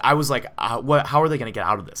I was like, what? How are they gonna get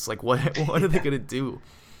out of this? Like what are they gonna do?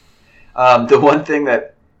 The one thing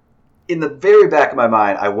that in the very back of my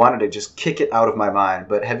mind, I wanted to just kick it out of my mind,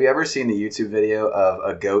 but have you ever seen the YouTube video of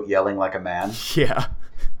a goat yelling like a man? Yeah.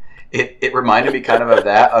 It reminded me kind of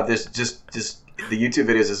that, of this just the YouTube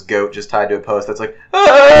video is this goat just tied to a post that's like,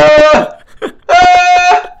 ah!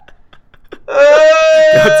 Ah!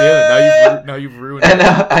 now you've ruined And it.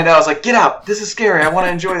 I know, I was like, get out. This is scary. I want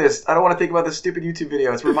to enjoy this. I don't want to think about this stupid YouTube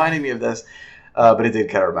video. It's reminding me of this. But it did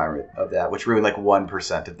kind of remind me of that, which ruined like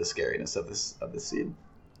 1% of the scariness of this scene.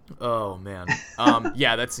 Oh man.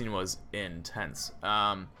 Yeah, that scene was intense.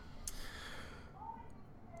 But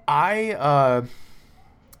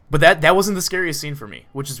that wasn't the scariest scene for me,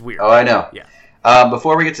 which is weird. Oh, I know. Yeah.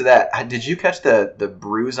 Before we get to that, did you catch the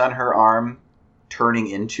bruise on her arm turning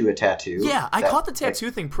into a tattoo? Yeah, I caught the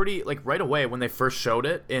tattoo thing pretty like right away when they first showed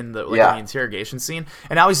it in the in the interrogation scene,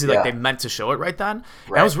 and obviously like they meant to show it right then.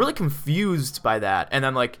 And I was really confused by that, and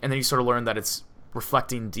then you sort of learn that it's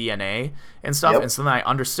reflecting DNA and stuff, and so then I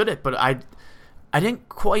understood it, but I didn't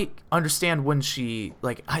quite understand when she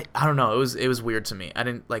like I don't know, it was weird to me. I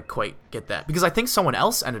didn't like quite get that because I think someone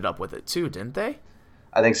else ended up with it too, didn't they?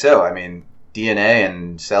 I think so. I mean, DNA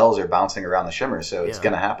and cells are bouncing around the shimmer, so it's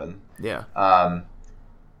gonna happen. Yeah.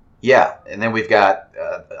 Yeah, and then we've got.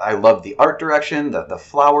 I love the art direction, the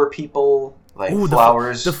flower people, like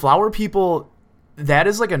flowers. The flower people. That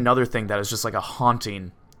is like another thing that is just like a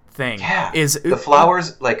haunting thing. Yeah. Is the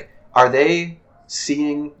flowers like? Are they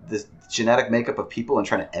seeing the genetic makeup of people and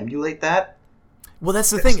trying to emulate that? Well, that's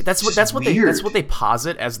the thing. That's what they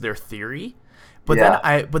posit as their theory. But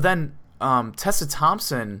then Tessa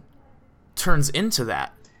Thompson turns into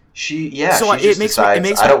that. She decides,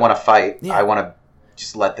 I don't want to fight. Yeah. I want to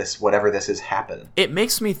just let this, whatever this is, happen. It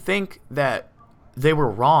makes me think that they were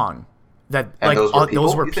wrong. That like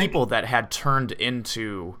those were people that had turned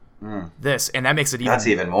into this, and that makes it even. That's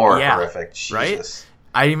even more horrific, Jesus. Right?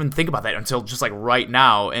 I didn't even think about that until just like right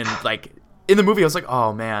now, and like in the movie, I was like,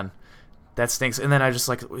 oh man, that stinks. And then I just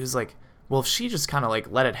like was like, well, if she just kind of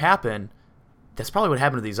like let it happen, that's probably what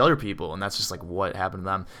happened to these other people, and that's just like what happened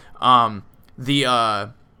to them.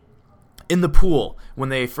 In the pool when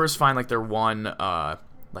they first find like their one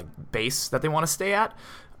like base that they want to stay at,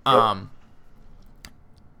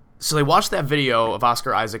 so they watched that video of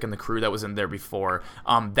Oscar Isaac and the crew that was in there before.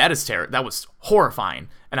 That was horrifying,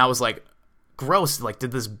 and I was like, gross. Like,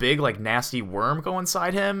 did this big like nasty worm go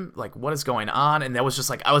inside him? Like, what is going on? And that was just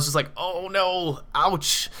like, I was just like, oh no,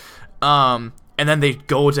 ouch. And then they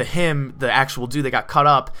go to him, the actual dude that got cut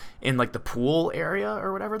up in like the pool area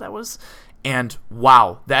or whatever that was. And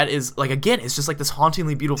wow, that is like, again, it's just like this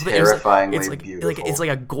hauntingly beautiful thing. Terrifyingly beautiful. It's like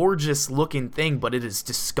a gorgeous looking thing, but it is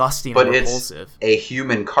disgusting and repulsive. It's a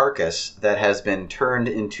human carcass that has been turned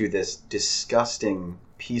into this disgusting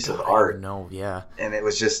piece of art. No, yeah. And it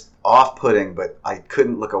was just off-putting, but I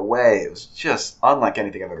couldn't look away. It was just unlike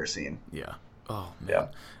anything I've ever seen. Yeah. Oh, man.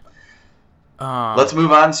 Yeah. Let's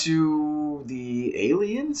move on to the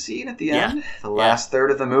alien scene at the end. The last third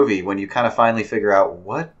of the movie, when you kind of finally figure out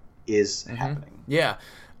what is happening. Yeah.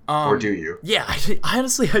 Or do you? Yeah,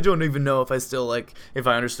 honestly, I don't even know if I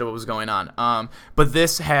understood what was going on. But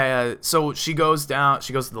this so she goes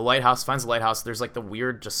to the lighthouse, finds the lighthouse. There's like the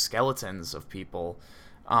weird just skeletons of people.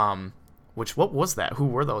 What was that? Who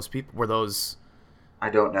were those people? Were those? I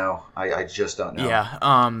don't know. I just don't know. Yeah.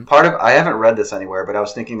 I haven't read this anywhere, but I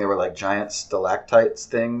was thinking they were like giant stalactites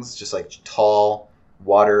things, just like tall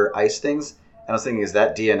water ice things. And I was thinking, is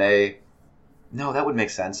that DNA? No, that would make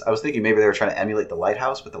sense. I was thinking maybe they were trying to emulate the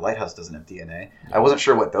lighthouse, but the lighthouse doesn't have DNA. I wasn't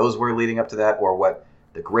sure what those were leading up to that, or what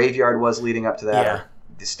the graveyard was leading up to that, or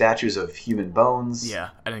the statues of human bones.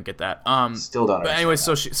 Yeah, I didn't get that. Still don't. But anyway,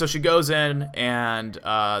 so she goes in, and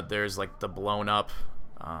there's like the blown up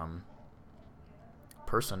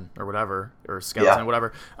person or whatever, or skeleton,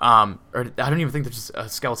 whatever. Or I don't even think there's a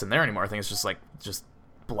skeleton there anymore. I think it's just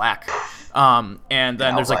black. And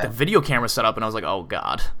then there's like the video camera set up, and I was like, oh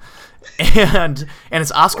god. And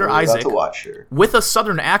it's Oscar Isaac with a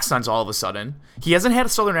southern accent all of a sudden. He hasn't had a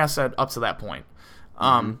southern accent up to that point.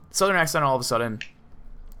 Southern accent all of a sudden.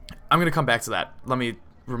 I'm going to come back to that. Let me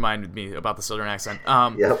remind me about the southern accent.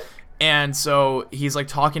 And so he's like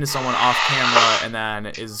talking to someone off camera, and then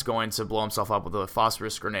is going to blow himself up with a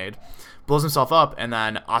phosphorus grenade. Blows himself up, and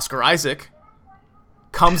then Oscar Isaac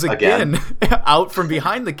comes again out from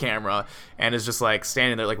behind the camera and is just like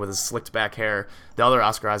standing there like with his slicked back hair. The other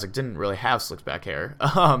Oscar Isaac didn't really have slicked back hair.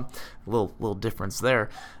 Little difference there.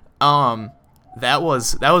 That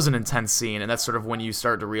was an intense scene, and that's sort of when you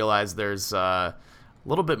start to realize there's a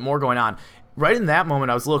little bit more going on. Right in that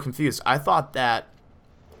moment, I was a little confused. I thought that,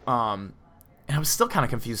 and I was still kind of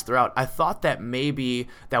confused throughout. I thought that maybe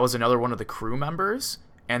that was another one of the crew members.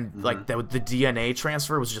 And like the DNA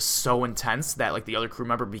transfer was just so intense that like the other crew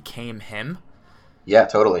member became him. Yeah,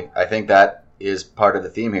 totally. I think that is part of the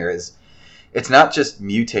theme here. Is it's not just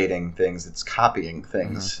mutating things; it's copying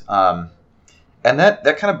things. And that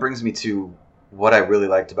kind of brings me to what I really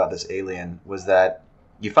liked about this alien was that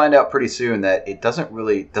you find out pretty soon that it doesn't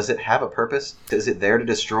really. Does it have a purpose? Is it there to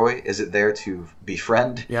destroy? Is it there to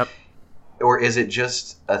befriend? Yep. Or is it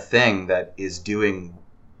just a thing that is doing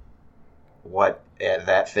what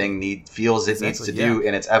that thing feels it needs to do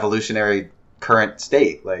in its evolutionary current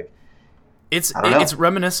state? Like, it's I don't know. It's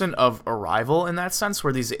reminiscent of Arrival in that sense,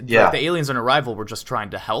 where the aliens in Arrival were just trying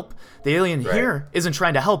to help. The alien here isn't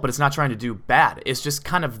trying to help, but it's not trying to do bad. It's just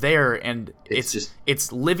kind of there, and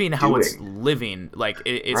it's living how it's living. Like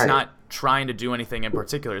it's not trying to do anything in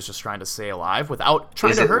particular. It's just trying to stay alive without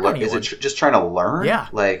trying to hurt anyone. Is it just trying to learn? Yeah.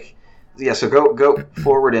 Like, yeah. So go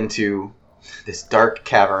forward into this dark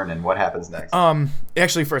cavern, and what happens next?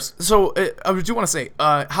 Actually, first, so I do want to say,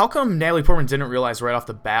 how come Natalie Portman didn't realize right off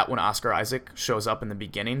the bat when Oscar Isaac shows up in the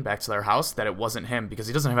beginning back to their house that it wasn't him, because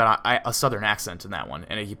he doesn't have a southern accent in that one,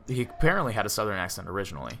 and he apparently had a southern accent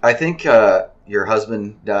originally. I think your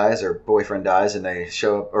husband dies or boyfriend dies, and they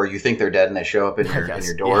show up, or you think they're dead, and they show up in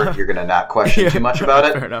your door. Yeah. You're gonna not question too much about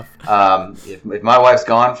it. Fair enough. If my wife's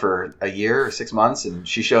gone for a year or 6 months, and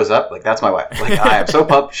she shows up, like, that's my wife. Like, I am so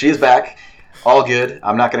pumped. She is back. All good.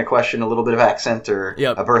 I'm not going to question a little bit of accent or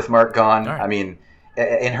a birthmark gone. Right. I mean,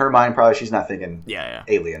 in her mind, probably she's not thinking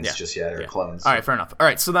aliens just yet or clones. All right, fair enough. All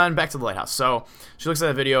right, so then back to the lighthouse. So she looks at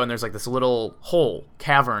the video, and there's like this little hole,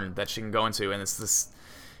 cavern that she can go into, and it's this,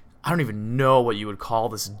 I don't even know what you would call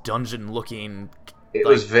this dungeon-looking. It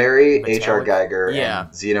was very H.R. Geiger and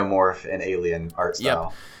Xenomorph and Alien art style.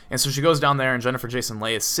 Yep. And so she goes down there, and Jennifer Jason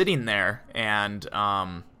Leigh is sitting there, and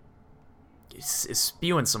is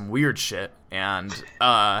spewing some weird shit, and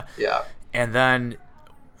and then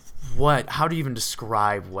how do you even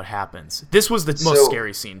describe what happens? This was the most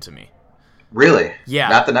scary scene to me. Really? Yeah.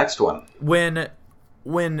 Not the next one. When are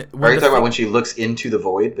you talking about when she looks into the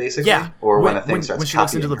void, basically? Yeah. Or when a thing starts when she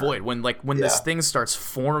looks into the her? void, when this thing starts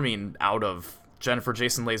forming out of Jennifer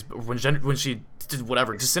Jason Leigh's, when she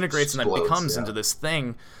disintegrates and then becomes into this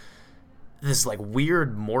thing, this like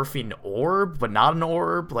weird morphine orb, but not an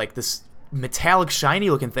orb, like this metallic shiny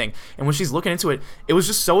looking thing. And when she's looking into it, it was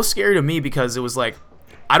just so scary to me, because it was like,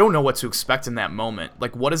 I don't know what to expect in that moment.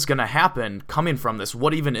 Like, what is gonna happen coming from this?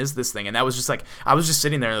 What even is this thing? And that was just like, I was just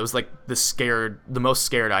sitting there, and it was like the most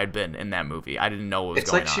scared I'd been in that movie. I didn't know what was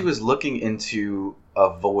going on. It's like she was looking into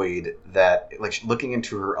a void that, like, looking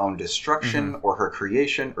into her own destruction or her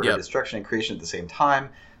creation, or her destruction and creation at the same time.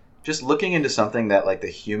 Just looking into something that, like, the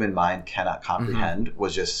human mind cannot comprehend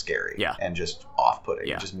was just scary and just off-putting.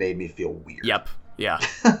 It just made me feel weird. Yep. Yeah.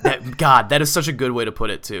 that is such a good way to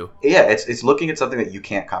put it, too. Yeah, it's looking at something that you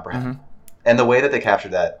can't comprehend. And the way that they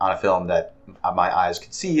captured that on a film that my eyes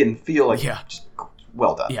could see and feel, like, just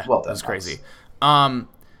well done. Yeah, well done. It was crazy. And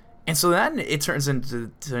so then it turns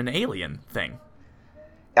into an alien thing.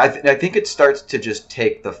 I think it starts to just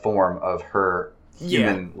take the form of her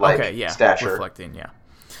human-like stature. Reflecting,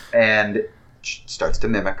 and starts to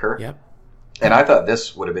mimic her. Yep. And I thought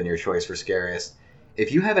this would have been your choice for scariest.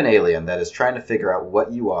 If you have an alien that is trying to figure out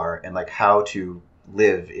what you are and, like, how to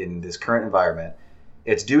live in this current environment,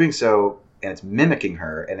 it's doing so, and it's mimicking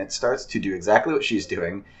her, and it starts to do exactly what she's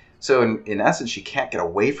doing. So in essence, she can't get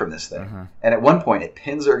away from this thing. And at one point, it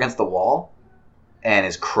pins her against the wall and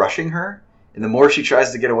is crushing her. And the more she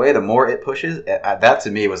tries to get away, the more it pushes. That,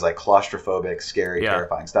 to me, was like claustrophobic, scary,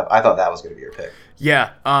 terrifying stuff. I thought that was going to be your pick.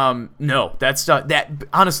 Yeah. No, that's that.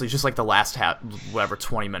 Honestly, just like the last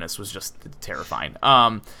 20 minutes was just terrifying.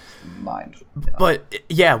 Mind.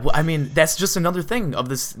 Yeah. But I mean, that's just another thing of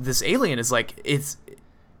this alien is like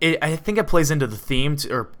I think it plays into the theme,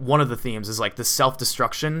 or one of the themes is like the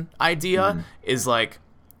self-destruction idea. Is like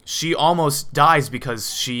she almost dies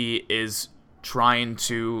because she is trying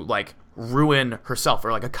to, like, ruin herself,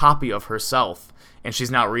 or like a copy of herself, and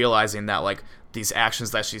she's not realizing that, like, these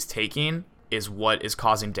actions that she's taking is what is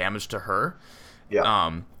causing damage to her.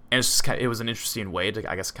 And it's just it was an interesting way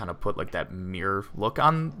to, I guess, kind of put like that mirror look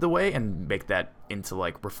on the way and make that into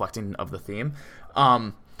like reflecting of the theme.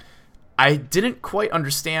 I didn't quite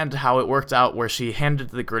understand how it worked out where she handed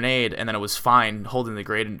the grenade and then it was fine holding the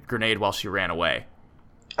grenade while she ran away.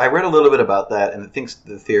 I read a little bit about that, and I think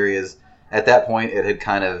the theory is at that point it had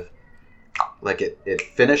kind of, like, it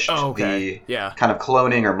finished the kind of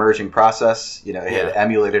cloning or merging process. You know, it had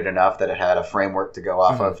emulated enough that it had a framework to go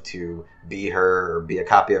off of to be her, or be a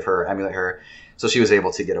copy of her, emulate her. So she was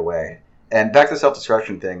able to get away. And back to the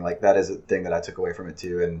self-destruction thing, like, that is a thing that I took away from it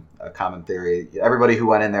too, and a common theory. Everybody who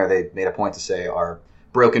went in there, they made a point to say, are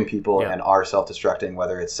broken people and are self-destructing,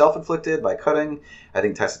 whether it's self-inflicted by cutting, I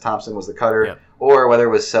think Tessa Thompson was the cutter, or whether it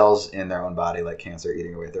was cells in their own body, like cancer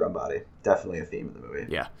eating away at their own body. Definitely a theme of the movie.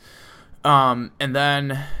 Yeah. And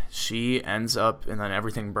then she ends up, and then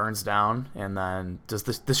everything burns down, and then does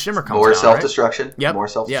the shimmer comes More down, self-destruction. Right? Yep. More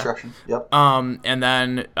self-destruction. Yeah. Yep. And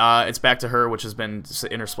then it's back to her, which has been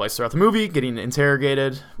interspliced throughout the movie, getting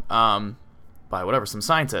interrogated by some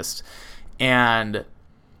scientist, and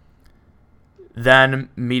then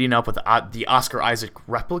meeting up with the Oscar Isaac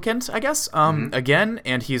replicant, I guess, again,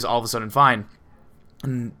 and he's all of a sudden fine,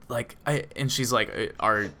 and she's like,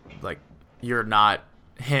 you're not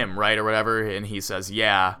him, right, or whatever, and he says,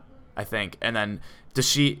 yeah, I think, and then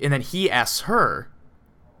he asks her,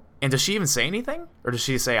 and does she even say anything, or does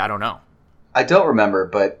she say, I don't know? I don't remember,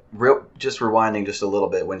 but just rewinding just a little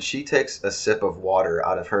bit, when she takes a sip of water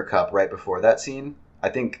out of her cup right before that scene, I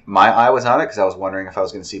think my eye was on it because I was wondering if I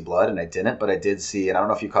was going to see blood, and I didn't, but I did see, and I don't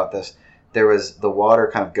know if you caught this, there was the water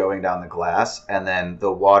kind of going down the glass, and then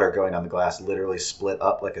the water going down the glass literally split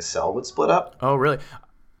up like a cell would split up. Oh, really?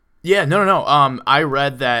 Yeah, no. I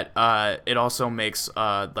read that it also makes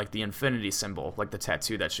like the infinity symbol, like the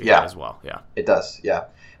tattoo that she had as well. Yeah, it does. Yeah,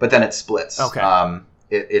 but then it splits. Okay.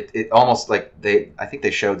 It almost like I think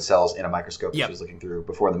they showed cells in a microscope that she was looking through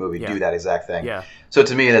before the movie do that exact thing. Yeah. So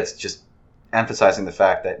to me, that's just emphasizing the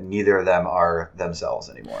fact that neither of them are themselves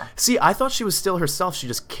anymore. See, I thought she was still herself. She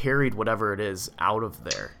just carried whatever it is out of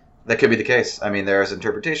there. That could be the case. I mean, there's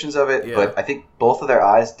interpretations of it, but I think both of their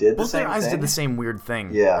eyes did the same thing. Both their eyes did the same weird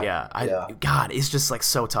thing. Yeah. God, it's just like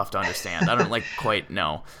so tough to understand. I don't quite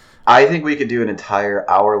know. I think we could do an entire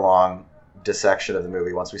hour-long dissection of the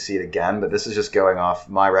movie once we see it again, but this is just going off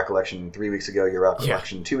my recollection 3 weeks ago, your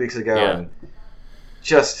recollection 2 weeks ago, and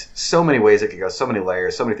just so many ways it could go, so many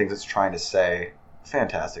layers, so many things it's trying to say.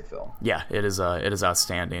 Fantastic film. Yeah, it is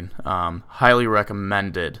outstanding. Highly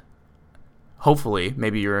recommended. Hopefully,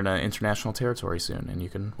 maybe you're in an international territory soon and you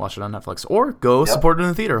can watch it on Netflix. Or go support it in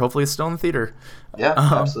the theater. Hopefully it's still in the theater. Yeah,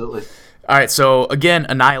 absolutely. All right, so again,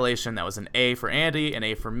 Annihilation, that was an A for Andy, an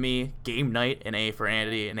A for me. Game Night, an A for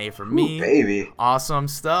Andy, an A for me. Ooh, baby. Awesome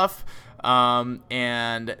stuff.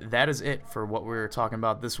 And that is it for what we're talking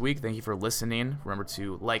about this week. Thank you for listening. Remember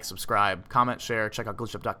to like, subscribe, comment, share. Check out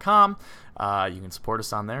glitchup.com. You can support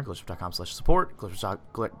us on there, glitchup.com/support,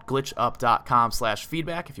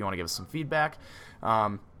 glitchup.com/feedback if you want to give us some feedback.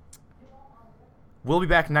 We'll be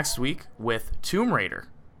back next week with Tomb Raider.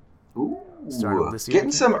 Ooh, this year.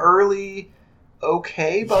 Getting some early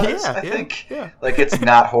buzz, I think. Yeah. Like, it's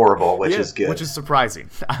not horrible, which is good. Which is surprising.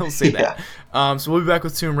 I will say that. So we'll be back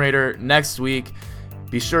with Tomb Raider next week.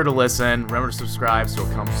 Be sure to listen. Remember to subscribe so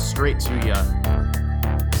it comes straight to you.